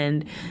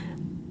 and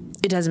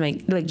it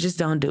doesn't just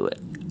don't do it.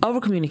 Over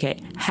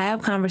communicate.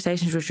 Have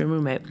conversations with your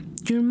roommate.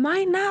 You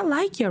might not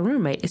like your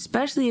roommate,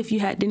 especially if you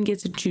didn't get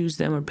to choose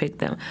them or pick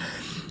them,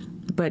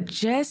 but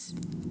just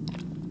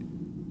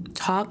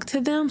talk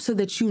to them so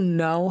that you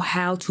know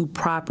how to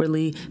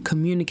properly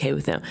communicate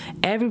with them.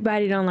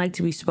 Everybody don't like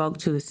to be spoke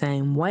to the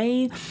same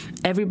way.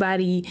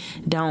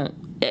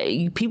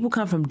 People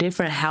come from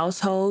different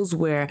households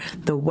where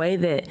the way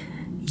that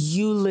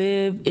you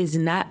live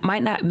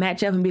might not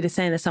match up and be the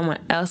same as someone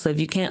else live.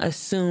 You can't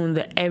assume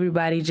that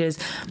everybody just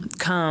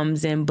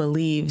comes and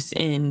believes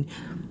in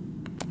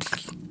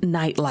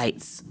night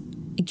lights.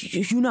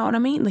 You know what I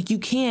mean? Like, you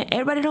can't.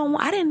 Everybody don't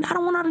want. I don't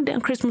want all the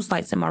damn Christmas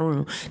lights in my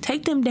room.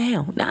 Take them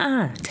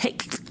down.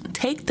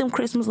 Take them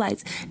Christmas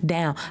lights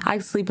down. I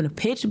sleep in a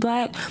pitch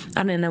black.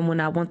 And then when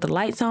I want the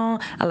lights on,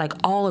 I like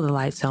all of the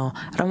lights on.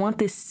 I don't want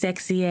this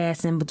sexy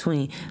ass in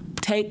between.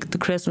 Take the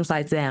Christmas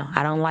lights down.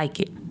 I don't like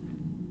it.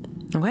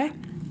 Okay?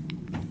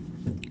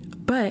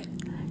 But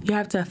you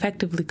have to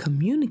effectively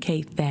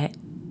communicate that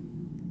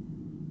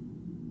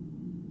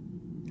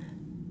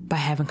by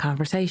having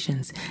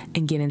conversations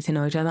and getting to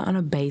know each other on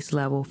a base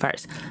level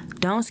first.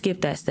 Don't skip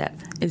that step.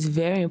 It's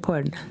very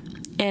important.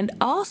 And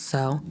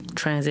also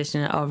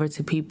transition it over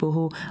to people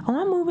who,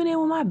 I'm moving in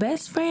with my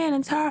best friend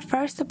into our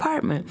first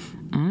apartment.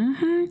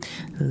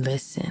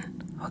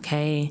 Listen,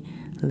 okay?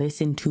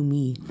 Listen to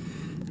me.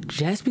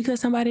 Just because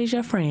somebody is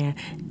your friend,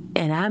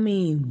 and I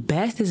mean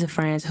best as a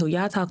friend who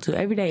y'all talk to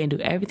every day and do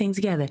everything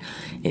together,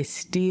 it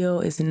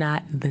still is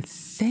not the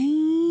same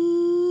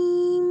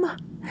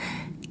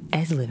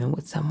as living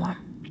with someone.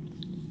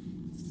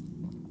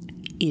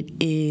 It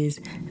is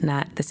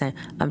not the same.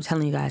 I'm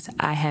telling you guys,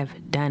 I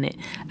have done it.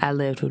 I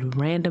lived with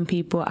random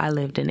people. I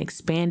lived in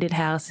expanded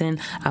housing.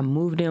 I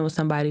moved in with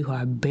somebody who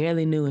I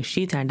barely knew, and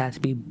she turned out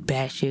to be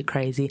batshit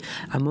crazy.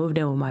 I moved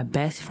in with my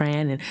best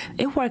friend, and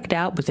it worked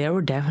out, but there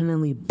were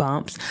definitely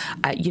bumps.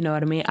 You know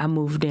what I mean? I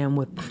moved in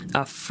with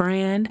a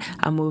friend.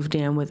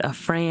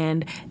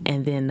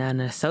 And then an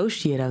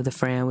associate of the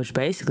friend, which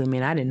basically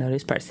meant I didn't know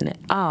this person at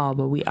all,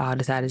 but we all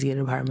decided to get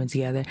an apartment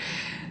together.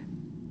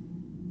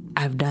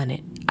 I've done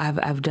it.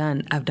 I've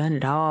done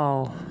it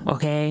all.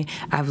 Okay.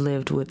 I've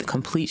lived with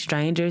complete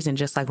strangers and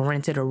just like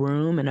rented a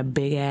room in a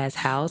big ass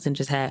house and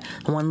just had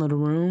one little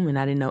room and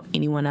I didn't know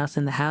anyone else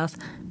in the house.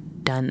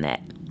 Done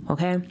that.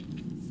 Okay.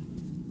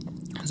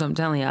 So I'm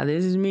telling y'all,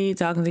 this is me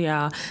talking to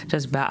y'all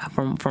just about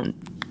from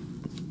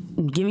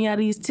giving y'all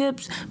these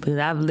tips because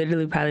I've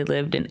literally probably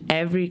lived in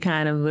every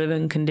kind of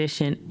living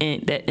condition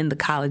in the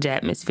college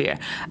atmosphere.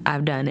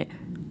 I've done it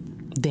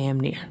damn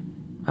near.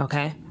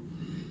 Okay.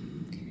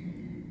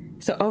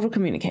 So over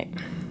communicate.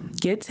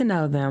 Get to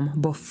know them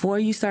before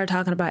you start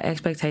talking about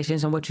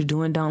expectations and what you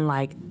do and don't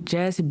like.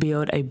 Just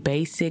build a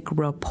basic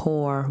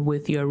rapport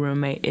with your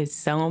roommate. It's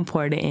so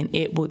important, and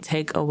it will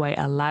take away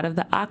a lot of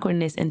the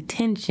awkwardness and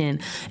tension,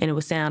 and it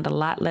will sound a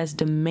lot less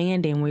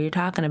demanding when you're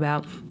talking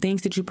about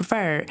things that you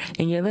prefer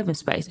in your living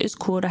space. It's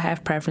cool to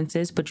have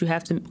preferences, but you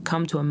have to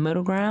come to a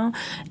middle ground,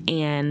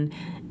 and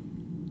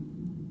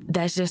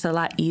that's just a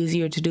lot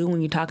easier to do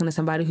when you're talking to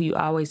somebody who you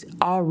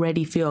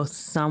already feel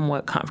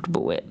somewhat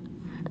comfortable with.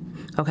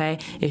 Okay,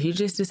 if you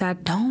just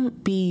decide, do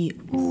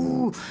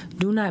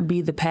not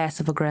be the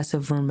passive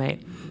aggressive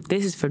roommate.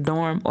 This is for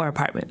dorm or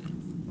apartment.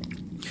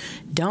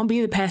 Don't be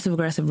the passive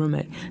aggressive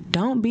roommate.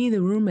 Don't be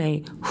the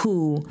roommate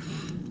who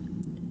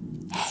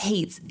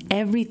hates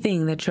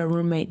everything that your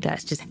roommate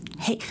does. Just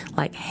hate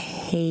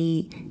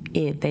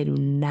it. They do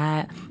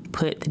not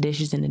put the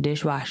dishes in the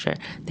dishwasher.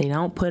 They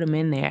don't put them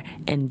in there.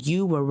 And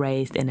you were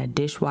raised in a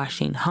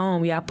dishwashing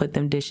home. Y'all put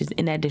them dishes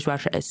in that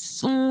dishwasher as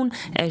soon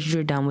as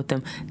you're done with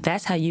them.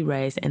 That's how you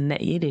raised, and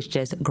that it is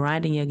just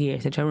grinding your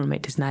gears that your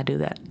roommate does not do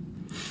that.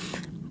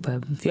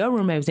 But if your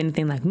roommate was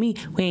anything like me,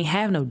 we ain't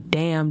have no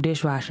damn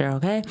dishwasher,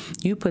 okay?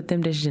 You put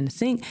them dishes in the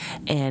sink,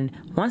 and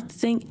once the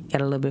sink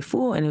got a little bit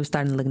full and it was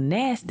starting to look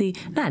nasty,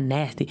 not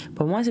nasty,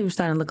 but once it was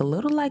starting to look a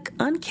little like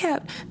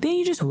unkept, then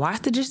you just wash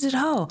the dishes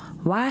whole.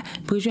 Why?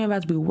 Because you ain't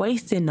about to be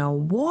wasting no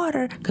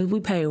water, because we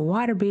pay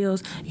water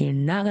bills. You're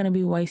not going to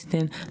be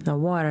wasting no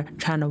water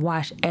trying to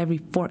wash every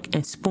fork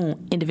and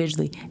spoon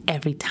individually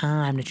every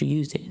time that you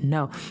use it.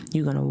 No,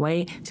 you're going to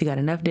wait till you got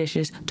enough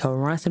dishes to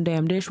run some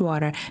damn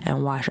dishwater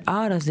and wash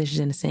all those dishes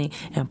in the sink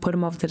and put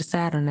them over to the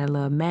side on that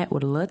little mat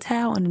with a little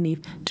towel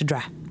underneath to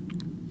dry.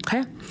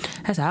 Okay?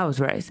 That's how I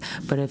was raised.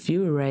 But if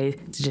you were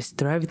raised to just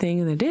throw everything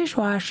in the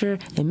dishwasher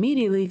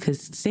immediately,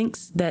 because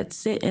sinks that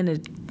sit in the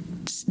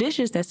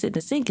dishes that sit in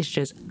the sink is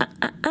just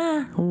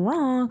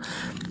wrong.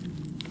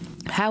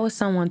 How is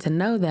someone to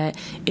know that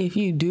if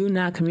you do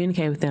not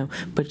communicate with them,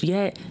 but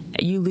yet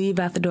you leave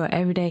out the door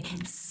every day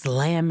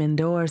slamming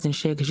doors and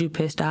shit because you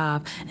pissed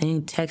off, and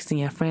you texting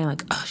your friend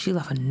like, oh, she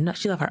left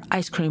her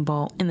ice cream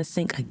bowl in the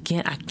sink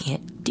again. I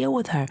can't deal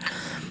with her.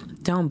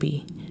 Don't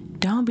be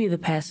the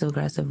passive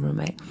aggressive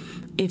roommate.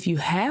 If you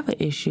have an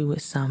issue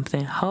with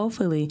something,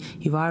 hopefully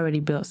you've already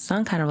built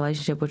some kind of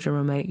relationship with your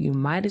roommate. You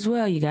might as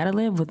well. You got to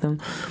live with them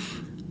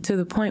to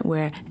the point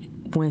where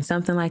when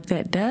something like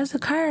that does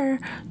occur,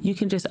 you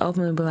can just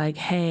openly be like,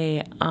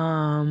 hey,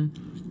 I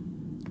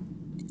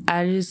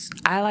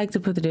like to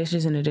put the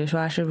dishes in the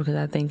dishwasher because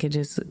I think it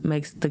just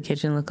makes the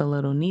kitchen look a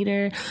little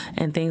neater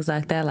and things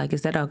like that. Like,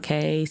 is that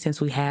okay?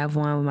 Since we have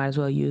one, we might as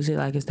well use it.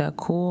 Like, is that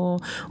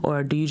cool?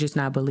 Or do you just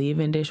not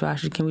believe in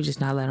dishwashers? Can we just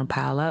not let them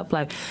pile up?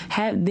 Like,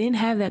 have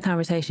that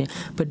conversation.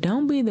 But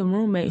don't be the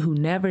roommate who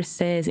never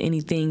says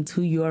anything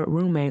to your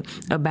roommate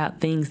about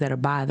things that are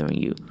bothering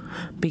you.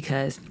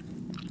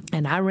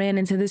 And I ran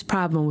into this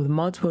problem with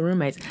multiple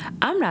roommates.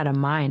 I'm not a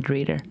mind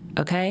reader,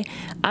 okay?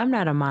 I'm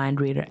not a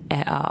mind reader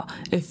at all.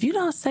 If you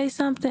don't say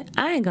something,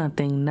 I ain't gonna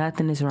think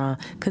nothing is wrong.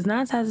 Because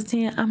 9 times out of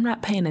 10, I'm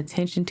not paying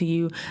attention to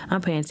you.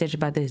 I'm paying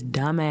attention about this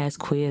dumbass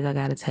quiz I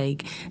gotta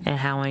take and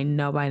how ain't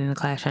nobody in the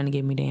class trying to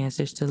give me the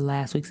answers to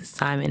last week's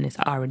assignment and it's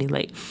already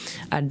late.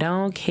 I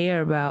don't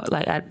care about,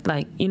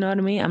 you know what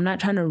I mean? I'm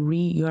not trying to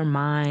read your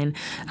mind.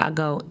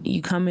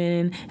 You come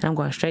in and I'm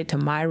going straight to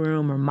my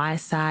room or my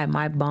side,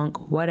 my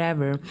bunk,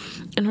 whatever.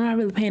 And I'm not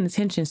really paying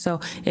attention. So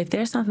if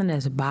there's something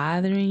that's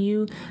bothering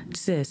you,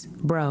 sis,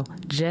 bro,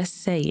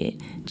 just say it.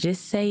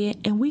 Just say it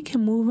and we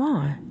can move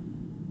on.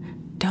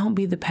 Don't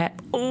be the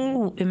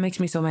it makes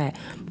me so mad.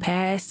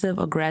 Passive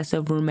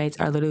aggressive roommates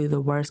are literally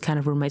the worst kind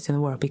of roommates in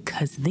the world,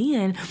 because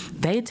then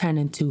they turn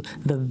into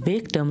the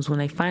victims when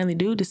they finally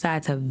do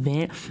decide to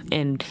vent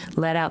and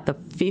let out the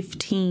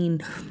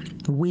 15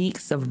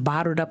 weeks of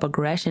bottled up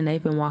aggression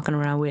they've been walking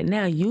around with.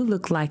 Now you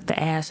look like the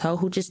asshole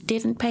who just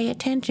didn't pay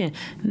attention.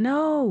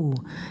 No,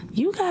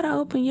 you gotta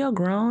open your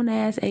grown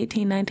ass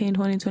 18, 19,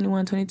 20,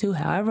 21, 22,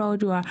 however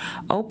old you are,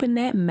 open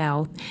that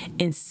mouth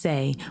and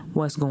say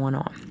what's going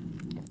on.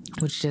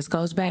 which just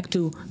goes back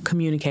to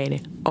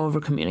communicating, over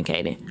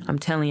communicating. I'm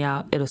telling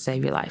y'all, it'll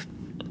save your life.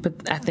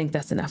 But I think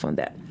that's enough on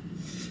that.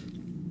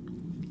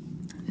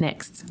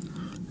 Next,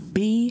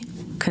 be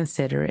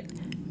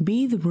considerate.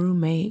 Be the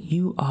roommate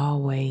you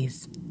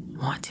always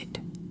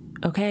wanted.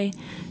 Okay?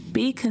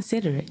 Be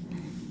considerate.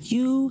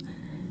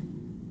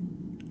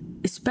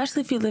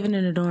 Especially if you're living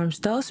in the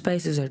dorms, those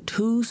spaces are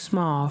too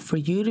small for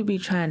you to be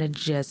trying to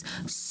just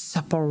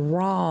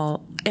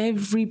sprawl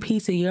every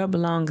piece of your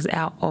belongings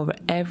out over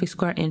every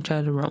square inch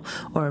of the room,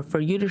 or for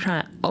you to try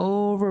and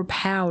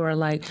overpower.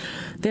 Like,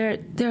 there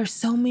are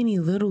so many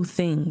little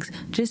things.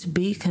 Just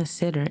be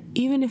considerate.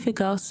 Even if it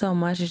goes so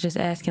much as just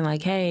asking,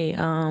 like, hey,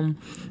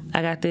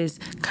 I got this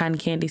cotton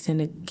candy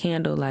scented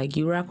candle. Like,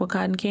 you rock with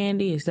cotton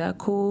candy? Is that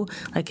cool?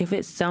 Like, if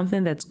it's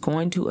something that's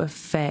going to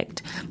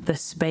affect the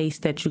space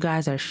that you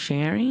guys are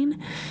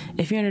sharing.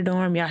 If you're in a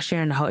dorm, y'all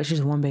sharing the whole, it's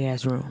just one big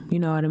ass room. You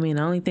know what I mean?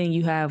 The only thing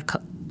you have,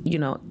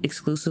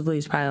 exclusively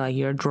is probably like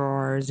your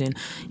drawers and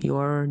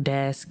your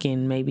desk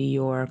and maybe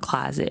your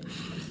closet.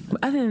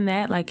 But other than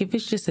that, like, if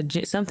it's just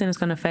something that's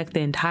going to affect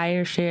the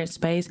entire shared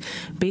space,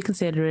 be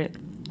considerate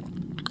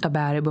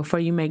about it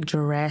before you make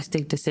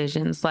drastic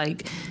decisions.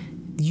 Like,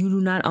 you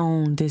do not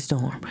own this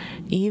dorm.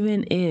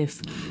 Even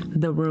if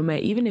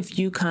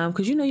you come,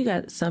 because you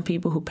got some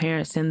people who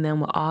parents send them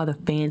with all the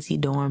fancy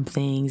dorm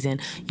things,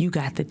 and you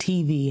got the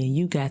TV and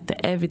you got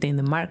the everything,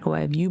 the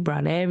microwave, you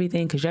brought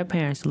everything because your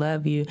parents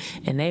love you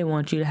and they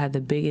want you to have the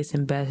biggest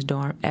and best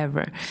dorm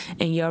ever.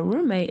 And your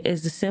roommate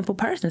is the simple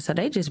person, so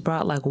they just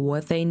brought like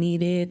what they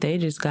needed. They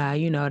just got,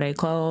 their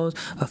clothes,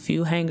 a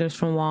few hangers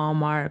from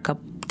Walmart, a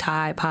couple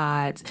Tide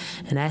Pods,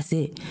 and that's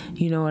it.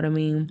 You know what I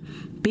mean?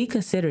 Be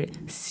considerate.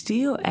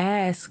 Still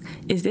ask,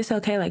 is this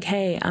okay? Like,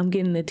 hey, I'm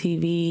getting the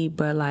TV,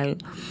 but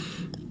like,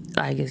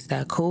 is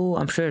that cool?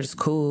 I'm sure it's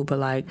cool, but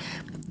like,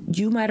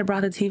 you might have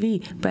brought the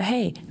TV, but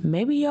hey,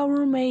 maybe your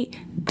roommate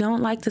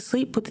don't like to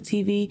sleep with the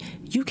TV.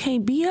 You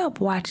can't be up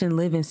watching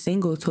Living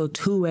Single till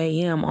 2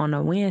 a.m. on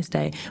a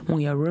Wednesday when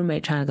your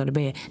roommate trying to go to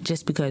bed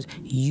just because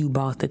you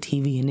bought the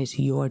TV and it's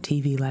your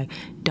TV. Like,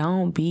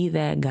 don't be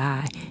that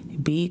guy.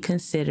 Be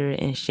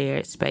considerate in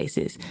shared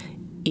spaces.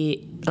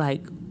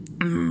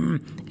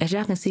 As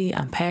y'all can see,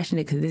 I'm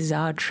passionate because this is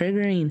all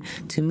triggering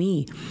to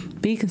me.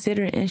 Be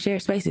considerate in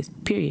shared spaces,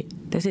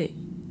 period. That's it.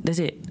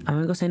 I'm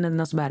gonna go say nothing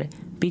else about it.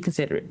 Be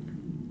considerate.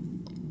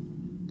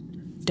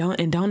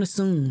 Don't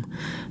assume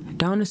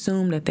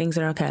that things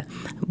are okay.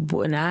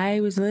 When I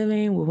was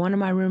living with one of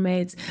my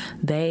roommates,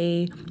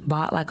 they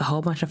bought like a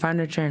whole bunch of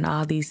furniture and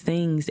all these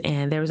things,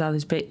 and there was all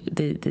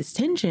this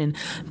tension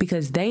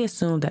because they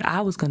assumed that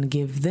I was going to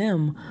give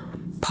them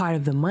part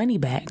of the money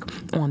back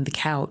on the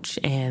couch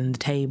and the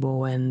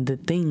table and the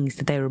things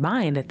that they were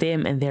buying, that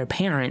them and their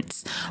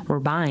parents were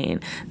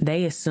buying.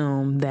 They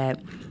assumed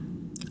that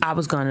I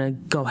was going to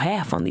go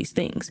half on these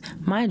things.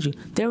 Mind you,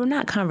 there were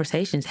not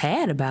conversations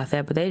had about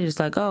that, but they just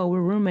like, oh, we're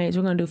roommates.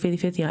 We're going to do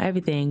 50-50 on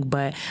everything,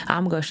 but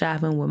I'm going to go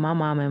shopping with my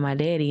mom and my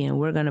daddy, and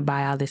we're going to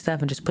buy all this stuff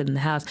and just put it in the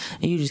house,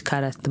 and you just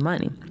cut us the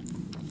money.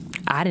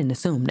 I didn't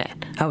assume that.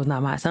 That was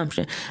not my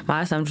assumption.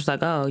 My assumption was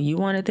like, oh, you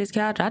wanted this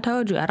couch? I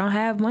told you I don't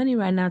have money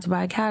right now to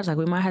buy a couch. Like,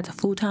 we might have to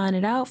futon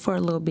it out for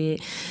a little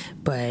bit,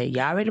 but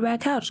y'all ready to buy a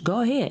couch?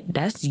 Go ahead.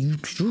 That's you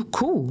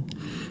cool.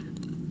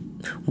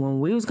 When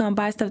we was going to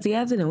buy stuff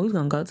together, then we was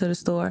going to go to the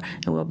store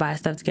and we'll buy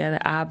stuff together.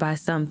 I'll buy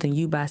something,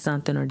 you buy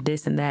something, or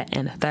this and that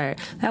and a third.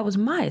 That was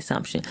my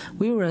assumption.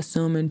 We were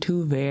assuming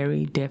two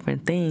very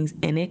different things,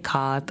 and it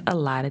caused a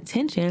lot of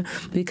tension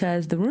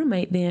because the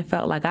roommate then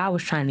felt like I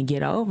was trying to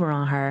get over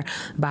on her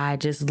by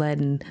just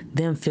letting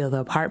them fill the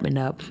apartment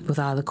up with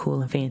all the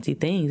cool and fancy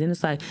things. And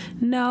it's like,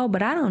 no,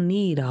 but I don't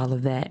need all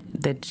of that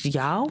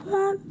y'all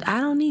want. I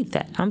don't need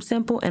that. I'm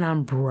simple and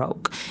I'm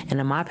broke. And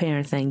then my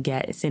parents ain't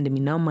sending me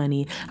no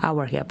money. I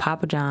work at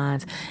Papa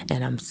John's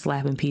and I'm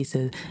slapping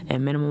pizzas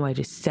and minimum wage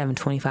is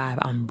 $7.25.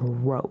 I'm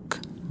broke.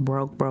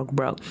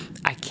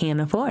 I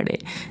can't afford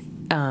it.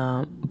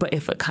 But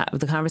if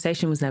the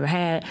conversation was never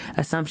had,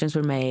 assumptions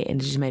were made, and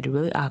it just made it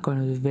really awkward.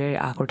 It was a very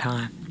awkward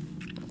time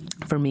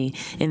for me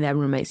in that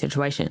roommate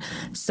situation.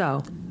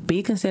 So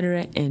be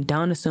considerate and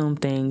don't assume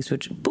things,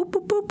 which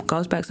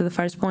goes back to the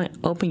first point.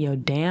 Open your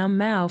damn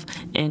mouth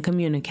and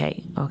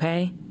communicate,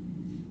 okay?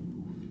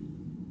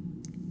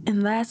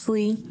 And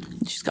lastly,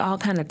 just all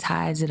kind of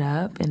ties it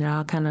up and it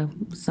all kind of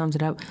sums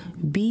it up.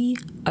 Be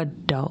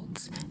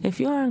adults.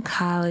 If you're in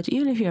college,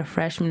 even if you're a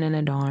freshman in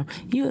a dorm,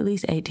 you at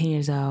least 18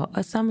 years old,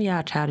 or some of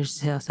y'all childish as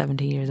hell,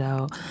 17 years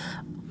old.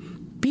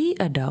 Be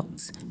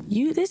adults.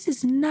 This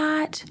is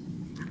not...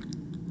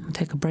 I'm going to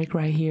take a break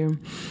right here,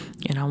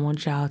 and I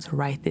want y'all to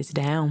write this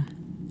down.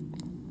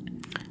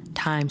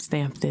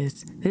 Timestamp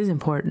this. This is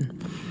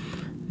important.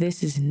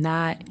 This is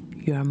not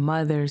your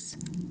mother's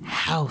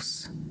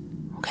house.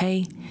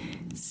 Okay?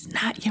 It's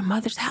not your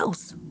mother's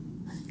house.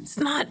 It's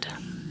not.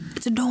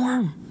 It's a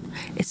dorm.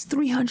 It's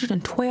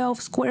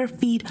 312 square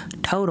feet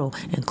total,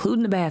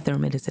 including the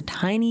bathroom. It is a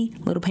tiny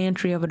little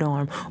pantry of a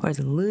dorm, or it's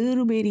a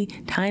little bitty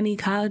tiny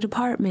college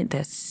apartment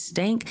that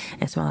stink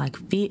and smell like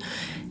feet.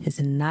 It's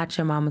not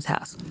your mama's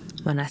house.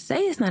 When I say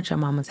it's not your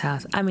mama's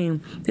house, I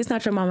mean it's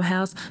not your mama's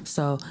house,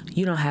 so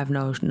you don't have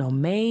no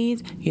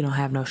maids, you don't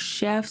have no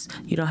chefs,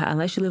 you don't have,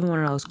 unless you live in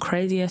one of those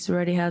crazy ass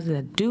sorority houses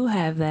that do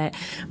have that.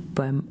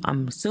 But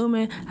I'm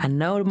assuming, I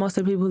know most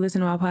of the people who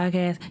listen to my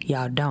podcast,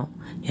 y'all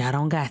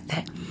don't got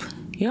that.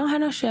 You don't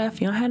have no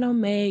chef, you don't have no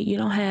maid, you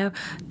don't have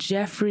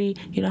Jeffrey,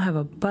 you don't have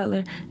a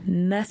butler,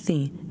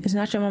 nothing. It's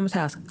not your mama's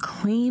house.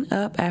 Clean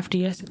up after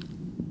yourself.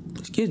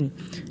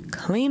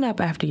 Clean up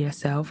after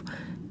yourself.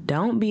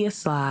 Don't be a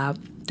slob.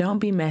 Don't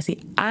be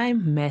messy.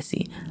 I'm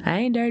messy. I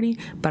ain't dirty,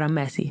 but I'm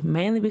messy.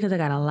 Mainly because I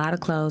got a lot of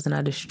clothes and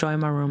I destroy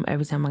my room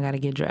every time I got to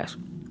get dressed.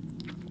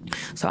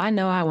 So I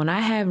know when I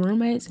had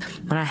roommates,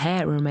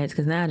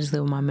 because now I just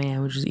live with my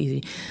man, which is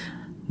easy.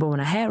 But when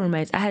I had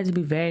roommates, I had to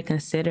be very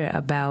considerate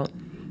about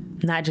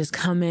not just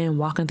coming,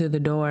 walking through the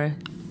door,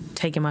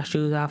 taking my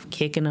shoes off,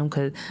 kicking them,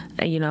 because,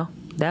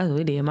 that's what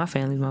we did. My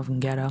family's motherfucking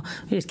ghetto.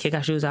 We just kick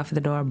our shoes off at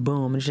the door,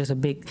 boom. It's just a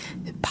big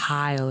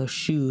pile of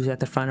shoes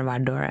at the front of our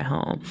door at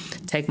home.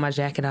 Take my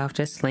jacket off,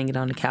 just sling it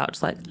on the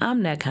couch. Like,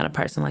 I'm that kind of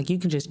person. Like, you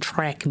can just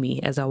track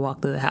me as I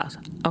walk through the house,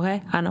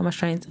 okay? I know my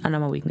strengths. I know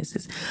my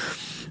weaknesses.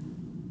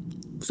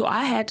 So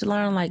I had to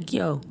learn, like,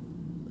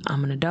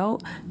 I'm an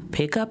adult,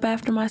 pick up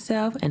after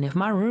myself, and if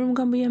my room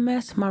gonna be a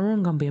mess, my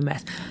room gonna be a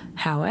mess.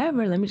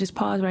 However, let me just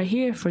pause right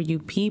here for you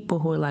people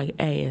who are like,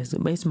 hey,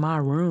 it's my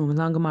room. As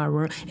long as my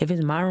room, if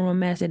it's my room a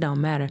mess, it don't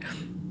matter.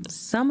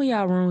 Some of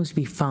y'all rooms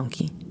be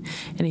funky.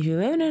 And if you're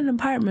living in an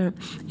apartment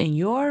and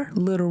your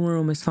little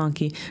room is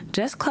funky,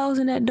 just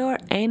closing that door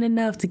ain't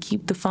enough to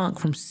keep the funk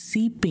from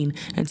seeping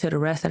into the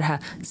rest of the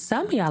house.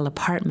 Some of y'all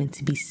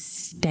apartments be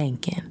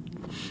stinking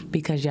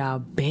because y'all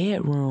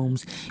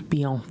bedrooms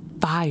be on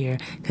fire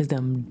because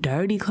them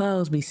dirty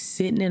clothes be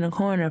sitting in a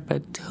corner for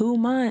 2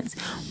 months.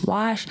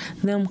 Wash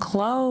them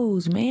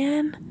clothes,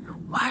 man.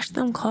 Wash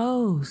them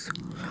clothes.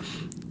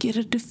 Get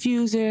a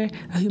diffuser,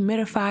 a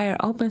humidifier,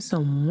 open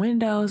some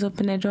windows up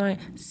in that joint,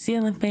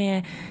 ceiling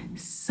fan,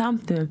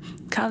 something.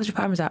 College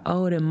apartments are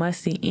old and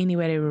musty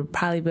anyway. They were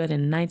probably built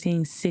in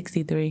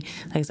 1963.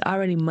 Like, it's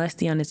already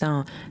musty on its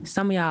own.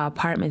 Some of y'all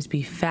apartments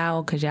be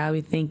foul because y'all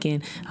be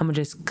thinking, I'm going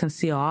to just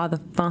conceal all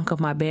the funk of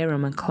my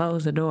bedroom and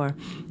close the door.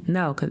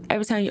 No, because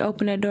every time you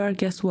open that door,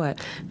 guess what?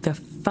 The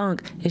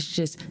funk is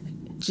just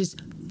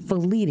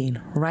fleeting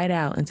right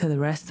out into the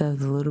rest of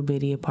the little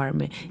bitty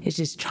apartment. It's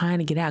just trying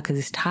to get out because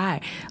it's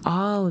tired.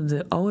 All of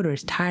the odor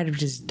is tired of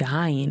just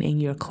dying in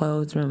your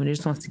clothes room, and it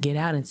just wants to get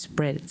out and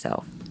spread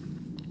itself.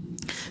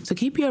 So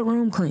keep your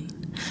room clean.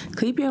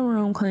 Keep your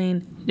room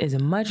clean as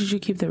much as you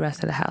keep the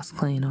rest of the house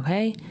clean,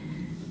 okay?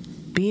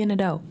 Be an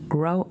adult.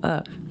 Grow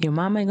up. Your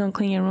mama ain't gonna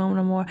clean your room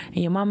no more, and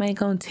your mama ain't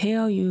gonna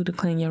tell you to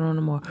clean your room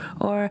no more.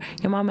 Or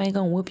your mama ain't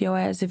gonna whoop your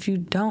ass if you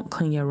don't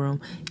clean your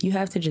room. You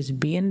have to just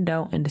be an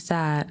adult and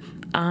decide,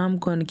 I'm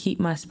going to keep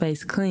my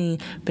space clean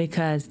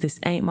because this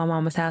ain't my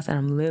mama's house and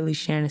I'm literally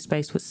sharing a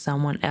space with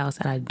someone else,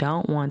 and I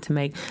don't want to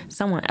make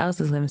someone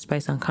else's living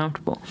space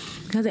uncomfortable.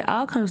 Because it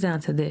all comes down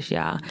to this,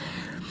 y'all.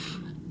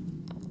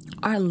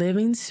 Our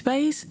living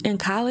space in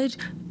college,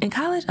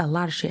 a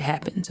lot of shit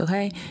happens,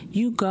 okay?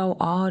 You go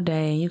all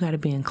day and you got to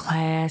be in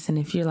class. And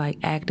if you're like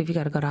active, you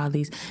got to go to all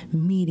these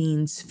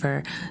meetings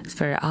for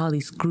all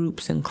these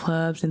groups and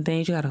clubs and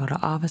things. You got to go to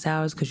office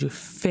hours because you're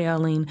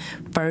failing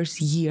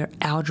first year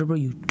algebra.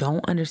 You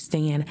don't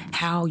understand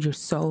how you're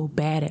so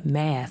bad at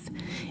math.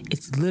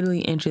 It's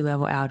literally entry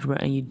level algebra,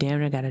 and you damn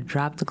near got to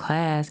drop the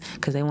class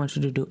because they want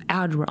you to do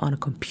algebra on a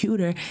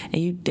computer, and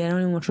they don't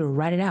even want you to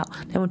write it out.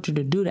 They want you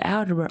to do the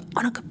algebra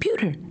on a computer.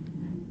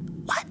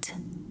 What?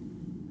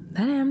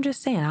 I'm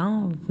just saying,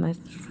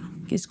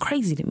 it's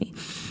crazy to me.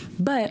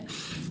 But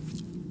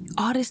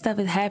all this stuff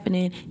is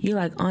happening. You're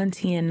like on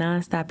 10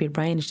 nonstop. Your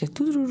brain is just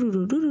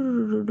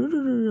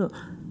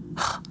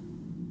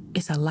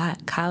it's a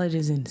lot. College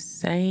is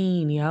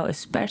insane, yo,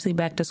 especially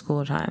back to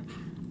school time.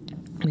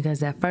 Because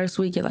that first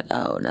week, you're like,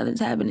 oh,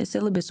 nothing's happening. It's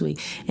syllabus week.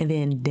 And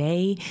then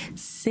day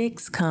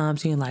 6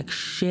 comes, and you're like,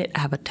 shit, I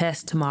have a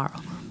test tomorrow.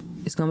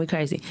 It's going to be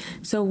crazy.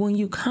 So when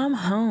you come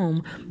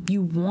home,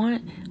 you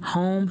want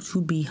home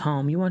to be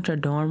home. You want your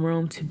dorm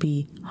room to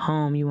be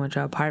home. You want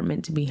your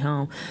apartment to be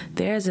home.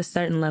 There's a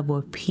certain level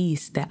of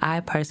peace that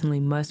I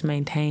personally must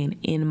maintain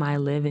in my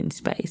living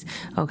space,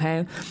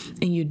 okay?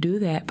 And you do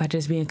that by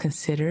just being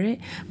considerate,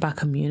 by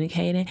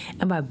communicating,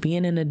 and by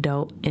being an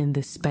adult in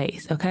the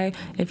space, okay?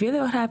 If you're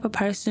the type of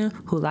person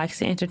who likes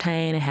to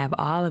entertain and have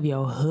all of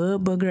your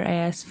hood booger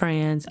ass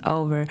friends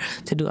over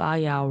to do all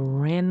y'all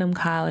random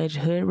college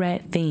hood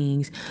rat things,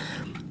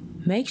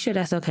 make sure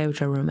that's okay with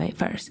your roommate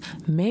first.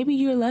 Maybe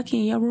you're lucky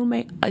and your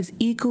roommate is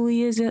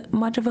equally as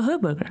much of a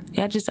hood booger.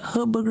 Y'all just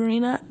hood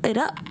boogering it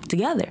up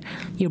together.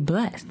 You're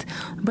blessed.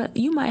 But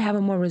you might have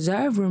a more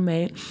reserved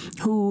roommate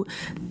who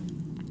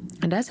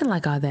doesn't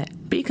like all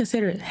that. Be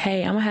considerate.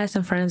 Hey, I'm gonna have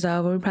some friends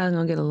over. We're probably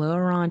gonna get a little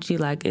raunchy.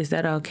 Like, is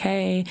that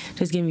okay?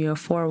 Just giving you a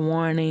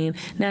forewarning.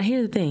 Now,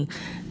 here's the thing.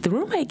 The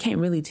roommate can't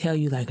really tell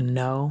you, like,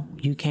 no,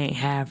 you can't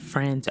have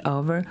friends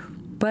over.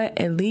 But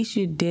at least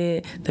you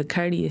did the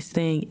courteous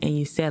thing and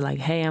you said, like,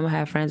 hey, I'm gonna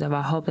have friends over.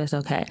 I hope that's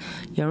okay.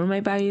 Your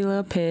roommate might be a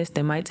little pissed.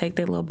 They might take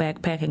their little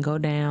backpack and go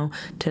down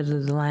to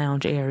the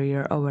lounge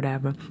area or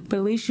whatever. But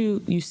at least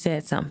you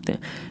said something.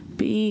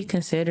 Be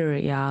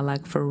considerate, y'all.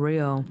 Like, for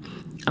real.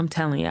 I'm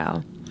telling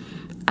y'all.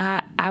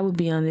 I would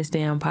be on this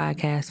damn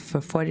podcast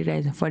for 40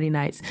 days and 40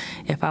 nights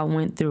if I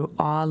went through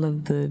all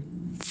of the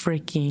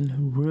freaking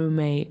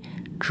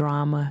roommate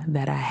drama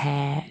that I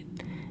had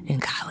in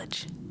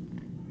college.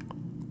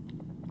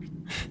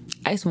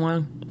 It's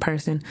one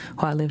person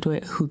who I lived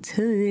with who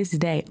to this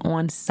day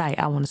on site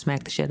I want to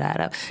smack the shit out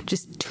of.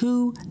 Just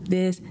to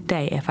this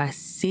day. If I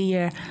see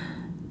her,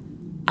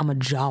 I'm a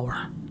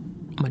jawer.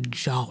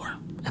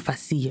 If I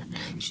see her.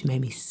 She made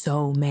me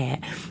so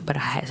mad. But I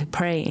had to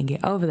pray and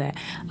get over that.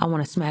 I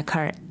want to smack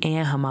her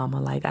and her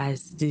mama. Like,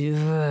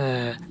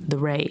 the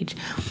rage.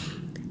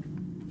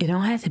 It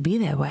don't have to be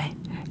that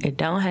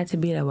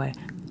way.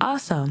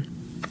 Also,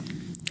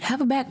 have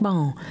a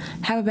backbone.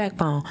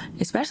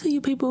 Especially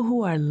you people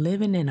who are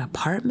living in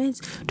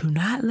apartments. Do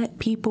not let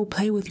people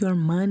play with your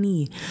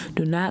money.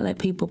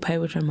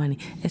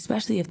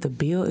 Especially if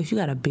you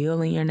got a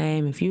bill in your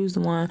name, if you was the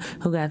one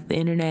who got the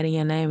internet in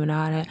your name and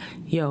all that.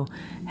 Yo,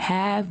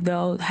 have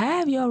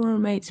your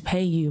roommates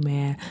pay you,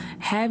 man.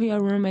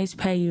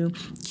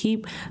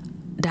 Keep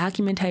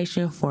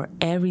documentation for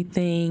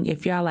everything.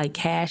 If y'all like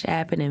Cash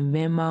Apping and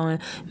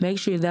Venmoing, make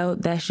sure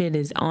that shit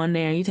is on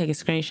there. You taking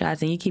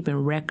screenshots and you keeping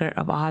record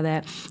of all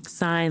that.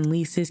 Sign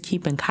leases,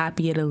 keeping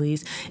copy of the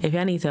lease. If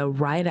y'all need to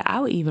write it, I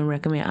would even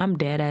recommend, I'm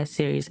dead ass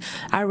serious,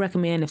 I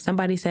recommend if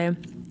somebody say,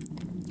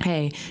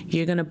 hey,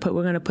 we're gonna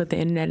put the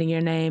internet in your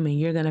name and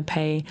you're gonna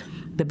pay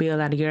the bill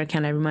out of your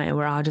account every month and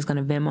we're all just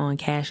gonna Venmo and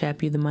Cash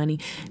App you the money.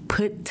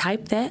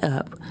 Type that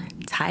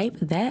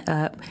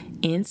up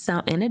in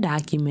a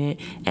document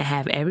and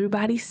have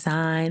everybody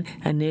sign,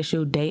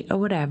 initial, date, or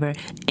whatever,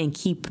 and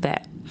keep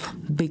that.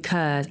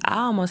 Because I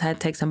almost had to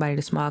take somebody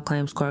to small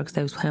claims court because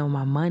they was playing with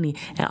my money,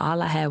 and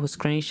all I had was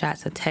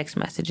screenshots of text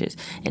messages,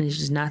 and it's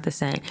just not the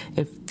same.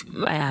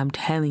 I'm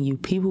telling you,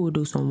 people would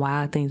do some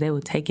wild things. They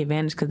would take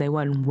advantage because they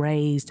wasn't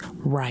raised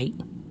right.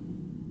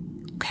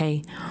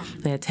 Okay,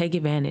 they'll take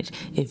advantage.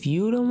 If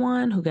you the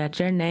one who got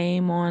your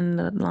name on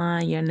the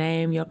line, your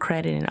name, your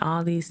credit, and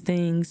all these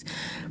things,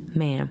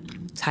 man,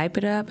 type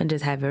it up and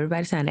just have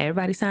everybody sign.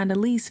 Everybody signed a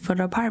lease for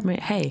the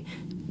apartment. Hey,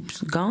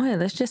 go ahead.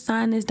 Let's just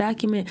sign this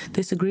document,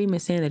 this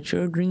agreement saying that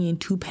you're agreeing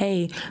to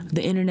pay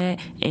the internet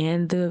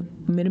and the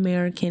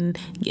Mid-American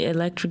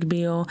electric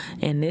bill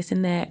and this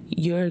and that.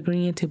 You're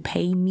agreeing to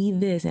pay me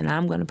this and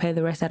I'm going to pay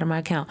the rest out of my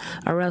account,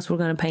 or else we're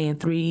going to pay in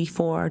 3,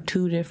 4,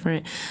 2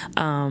 different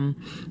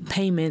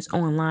payments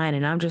online,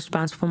 and I'm just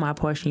responsible for my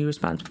portion. You're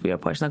responsible for your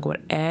portion. Like,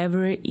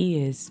 whatever it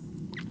is,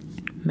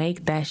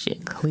 make that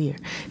shit clear,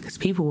 because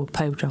people will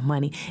play with your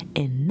money,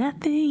 and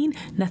nothing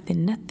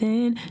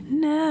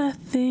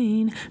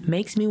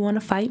makes me want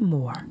to fight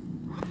more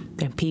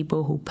than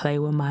people who play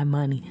with my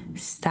money.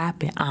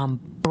 Stop it. I'm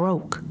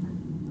broke.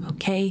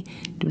 Okay?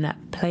 Do not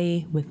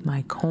play with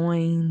my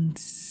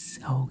coins.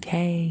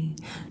 Okay?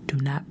 Do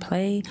not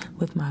play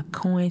with my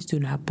coins. Do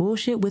not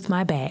bullshit with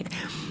my bag.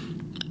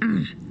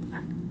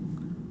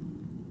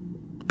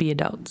 Be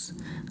adults.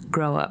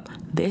 Grow up.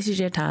 This is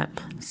your time.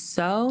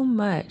 So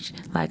much.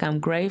 Like, I'm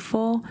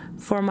grateful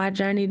for my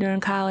journey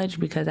during college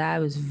because I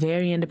was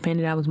very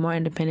independent. I was more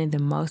independent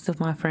than most of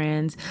my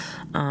friends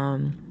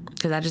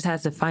because I just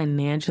had to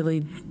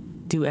financially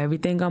do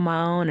everything on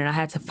my own, and I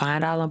had to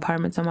find all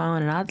apartments on my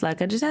own, and I was like,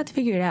 I just had to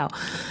figure it out.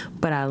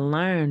 But I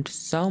learned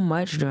so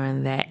much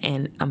during that,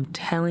 and I'm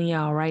telling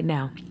y'all right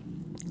now,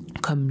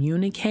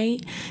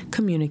 communicate.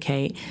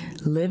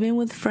 Living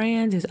with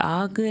friends is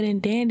all good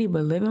and dandy,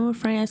 but living with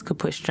friends could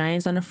put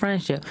strains on the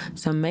friendship.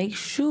 So make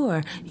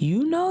sure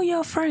you know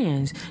your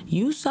friends.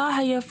 You saw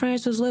how your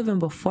friends was living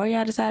before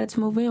y'all decided to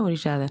move in with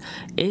each other.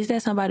 Is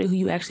that somebody who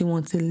you actually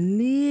want to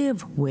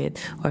live with,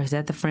 or is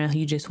that the friend who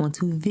you just want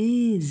to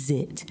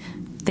visit?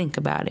 Think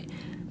about it.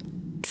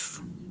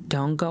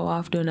 Don't go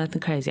off doing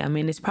nothing crazy. I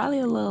mean, it's probably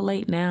a little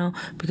late now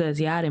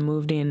because y'all done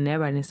moved in and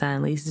everybody done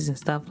signed leases and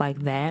stuff like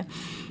that.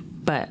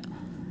 But,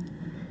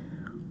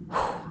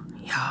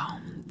 y'all,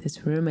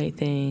 this roommate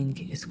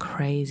thing is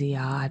crazy,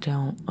 y'all.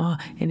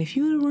 And if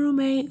you're the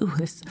roommate,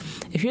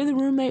 if you're the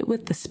roommate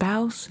with the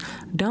spouse,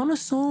 don't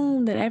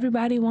assume that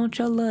everybody wants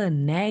your little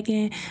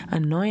nagging,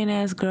 annoying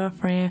ass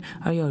girlfriend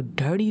or your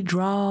dirty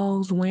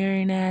drawers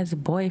wearing ass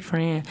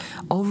boyfriend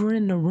over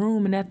in the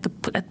room and at the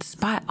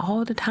spot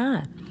all the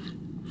time.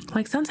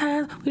 Like,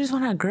 sometimes we just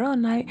want our girl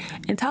night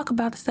and talk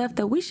about the stuff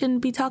that we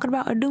shouldn't be talking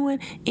about or doing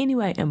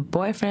anyway. And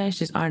boyfriends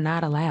just are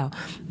not allowed.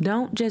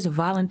 Don't just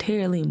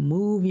voluntarily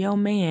move your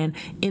man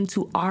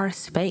into our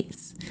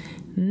space.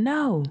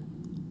 No,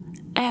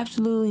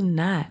 absolutely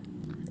not.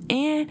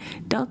 And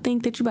don't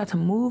think that you about to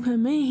move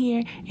him in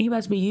here and he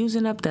about to be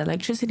using up the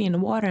electricity and the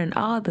water and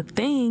all the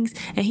things,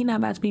 and he not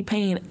about to be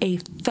paying a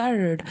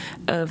third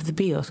of the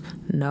bills.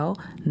 No,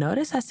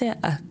 notice I said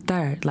a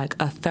third, like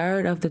a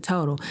third of the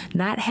total,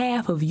 not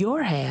half of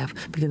your half,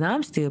 because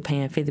I'm still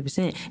paying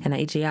 50% and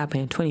each of y'all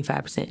paying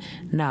 25%.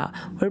 No,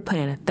 we're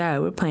paying a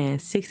third. We're paying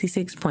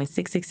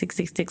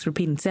 66.66666,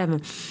 repeating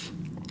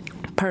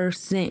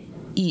 7%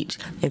 each.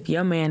 If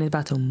your man is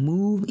about to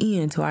move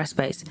into our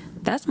space,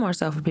 that's more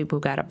so for people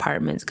who got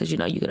apartments, because you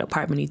get an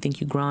apartment, you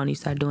think you grown, you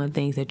start doing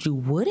things that you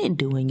wouldn't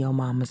do in your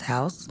mama's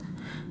house,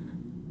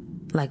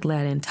 like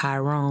letting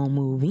Tyrone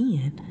move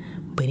in.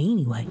 But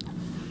anyway,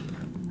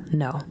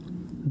 no,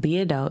 be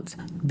adults,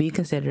 be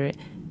considerate,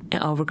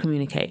 and over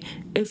communicate.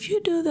 If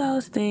you do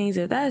those things,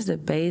 if that's the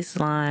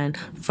baseline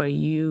for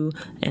you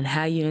and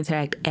how you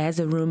interact as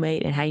a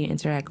roommate and how you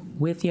interact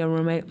with your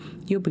roommate,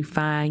 you'll be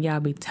fine. Y'all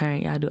be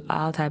turned. Y'all do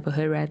all type of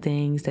hood rat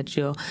things that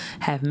you'll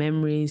have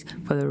memories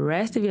for the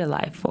rest of your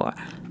life for.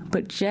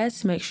 But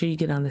just make sure you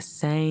get on the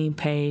same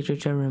page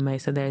with your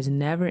roommate so there's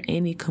never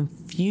any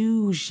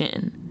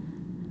confusion.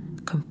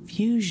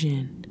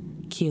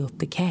 Confusion killed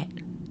the cat.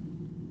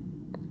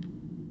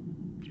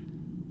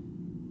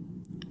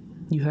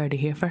 You heard it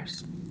here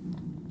first.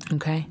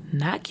 Okay?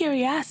 Not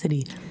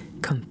curiosity.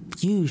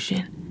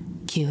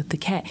 Confusion killed the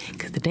cat.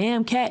 Because the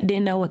damn cat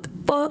didn't know what the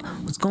fuck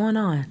was going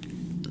on.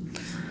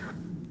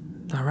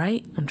 All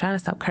right? I'm trying to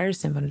stop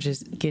cursing, but I'm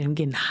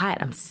getting hot.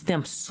 I'm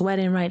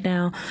sweating right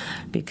now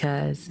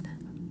because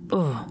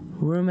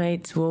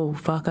roommates will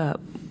fuck up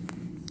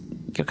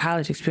your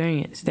college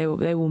experience. They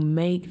will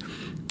make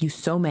you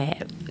so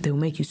mad. They will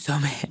make you so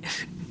mad.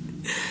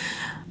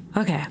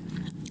 Okay.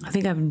 I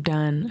think I've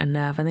done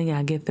enough. I think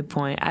I get the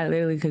point. I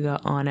literally could go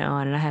on,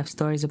 and I have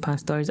stories upon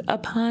stories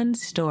upon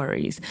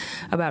stories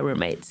about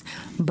roommates.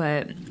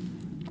 But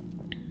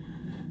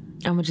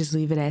I'm going to just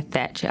leave it at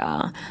that,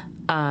 y'all.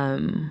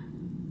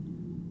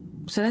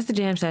 So that's the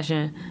jam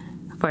session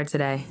for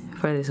today,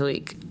 for this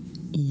week.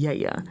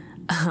 Yeah.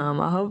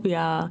 I hope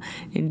y'all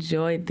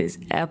enjoyed this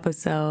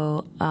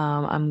episode.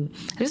 I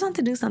just want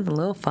to do something a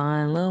little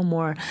fun, a little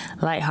more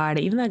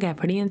lighthearted, even though it got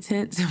pretty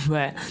intense,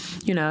 but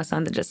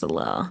something just a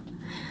little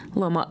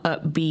more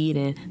upbeat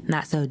and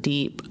not so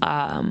deep.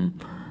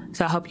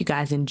 So I hope you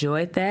guys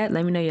enjoyed that.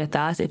 Let me know your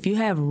thoughts. If you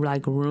have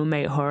like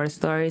roommate horror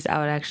stories, I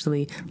would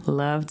actually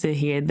love to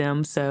hear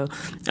them. So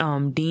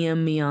DM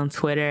me on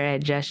Twitter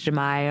at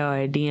JustJemiah,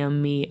 or DM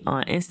me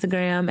on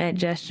Instagram at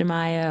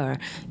JustJemiah, or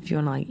if you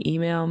want to like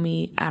email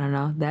me, I don't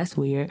know, that's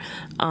weird.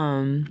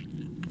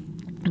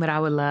 But I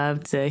would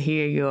love to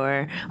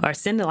hear or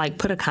send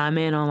put a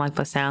comment on like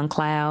for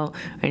SoundCloud or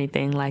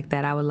anything like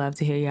that. I would love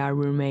to hear your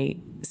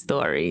roommate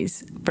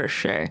stories for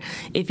sure.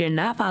 If you're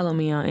not following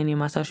me on any of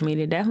my social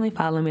media, definitely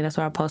follow me. That's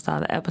where I post all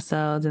the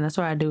episodes, and that's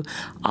where I do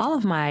all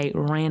of my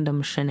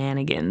random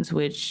shenanigans,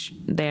 which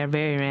they are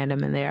very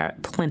random and they are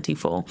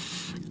plentiful.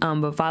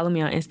 But follow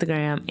me on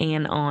Instagram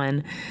and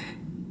on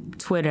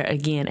Twitter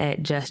again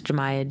at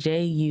JustJemiah,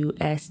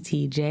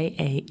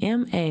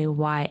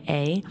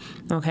 JustJamaya.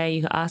 Okay,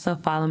 you can also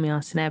follow me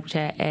on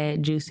Snapchat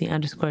at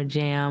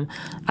juicy_jam.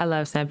 I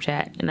love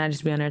Snapchat, and I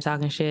just be on there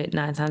talking shit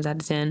 9 times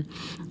out of 10.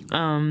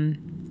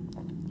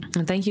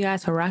 And thank you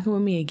guys for rocking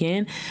with me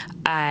again.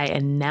 I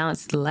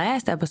announced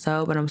last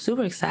episode, but I'm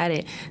super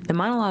excited. The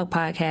Monologue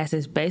podcast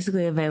is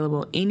basically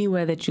available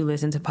anywhere that you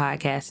listen to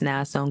podcasts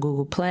now. It's on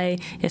Google Play,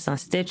 it's on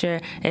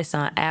Stitcher, it's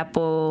on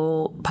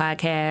Apple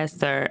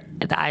Podcasts or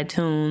the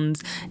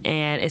iTunes,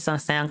 and it's on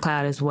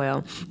SoundCloud as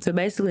well. So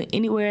basically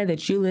anywhere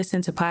that you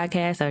listen to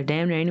podcasts, or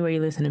damn near anywhere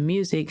you listen to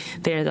music,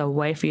 there's a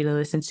way for you to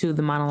listen to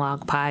the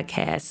Monologue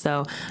podcast.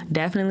 So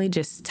definitely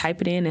just type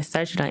it in and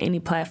search it on any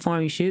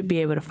platform. You should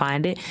be able to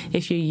find it.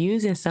 If you're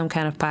using some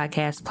kind of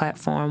podcast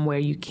platform where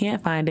you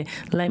can't find it,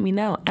 let me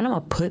know, and I'm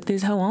gonna put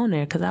this hoe on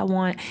there, because I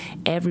want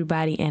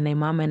everybody and their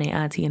mama and their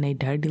auntie and their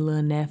dirty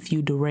little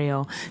nephew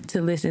Darrell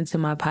to listen to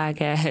my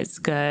podcast,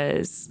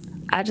 because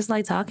I just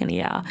like talking to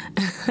y'all.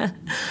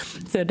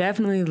 So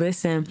definitely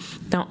listen.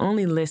 Don't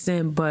only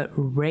listen, but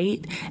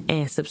rate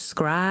and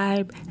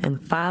subscribe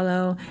and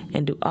follow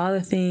and do all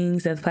the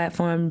things that the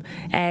platform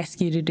asks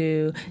you to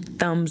do.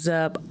 Thumbs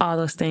up, all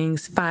those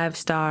things, 5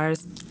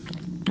 stars.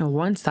 Or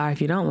 1 star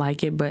if you don't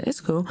like it, but it's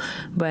cool.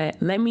 But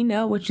let me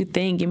know what you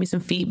think. Give me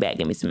some feedback.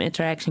 Give me some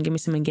interaction. Give me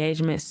some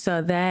engagement,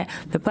 so that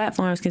the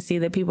platforms can see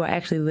that people are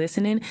actually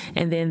listening,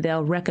 and then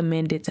they'll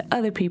recommend it to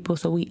other people,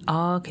 so we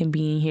all can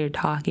be in here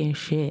talking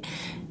shit.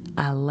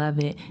 I love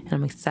it, and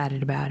I'm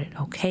excited about it.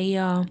 Okay,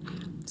 y'all?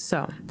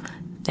 So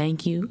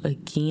thank you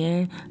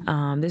again.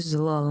 This is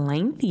a little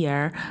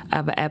lengthier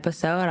of an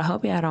episode. I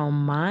hope y'all don't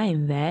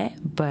mind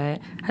that, but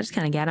I just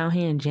kind of got on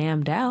here and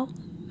jammed out,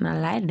 and I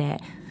like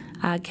that.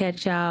 I'll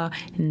catch y'all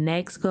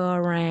next go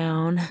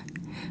around.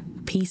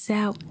 Peace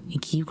out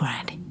and keep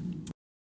grinding.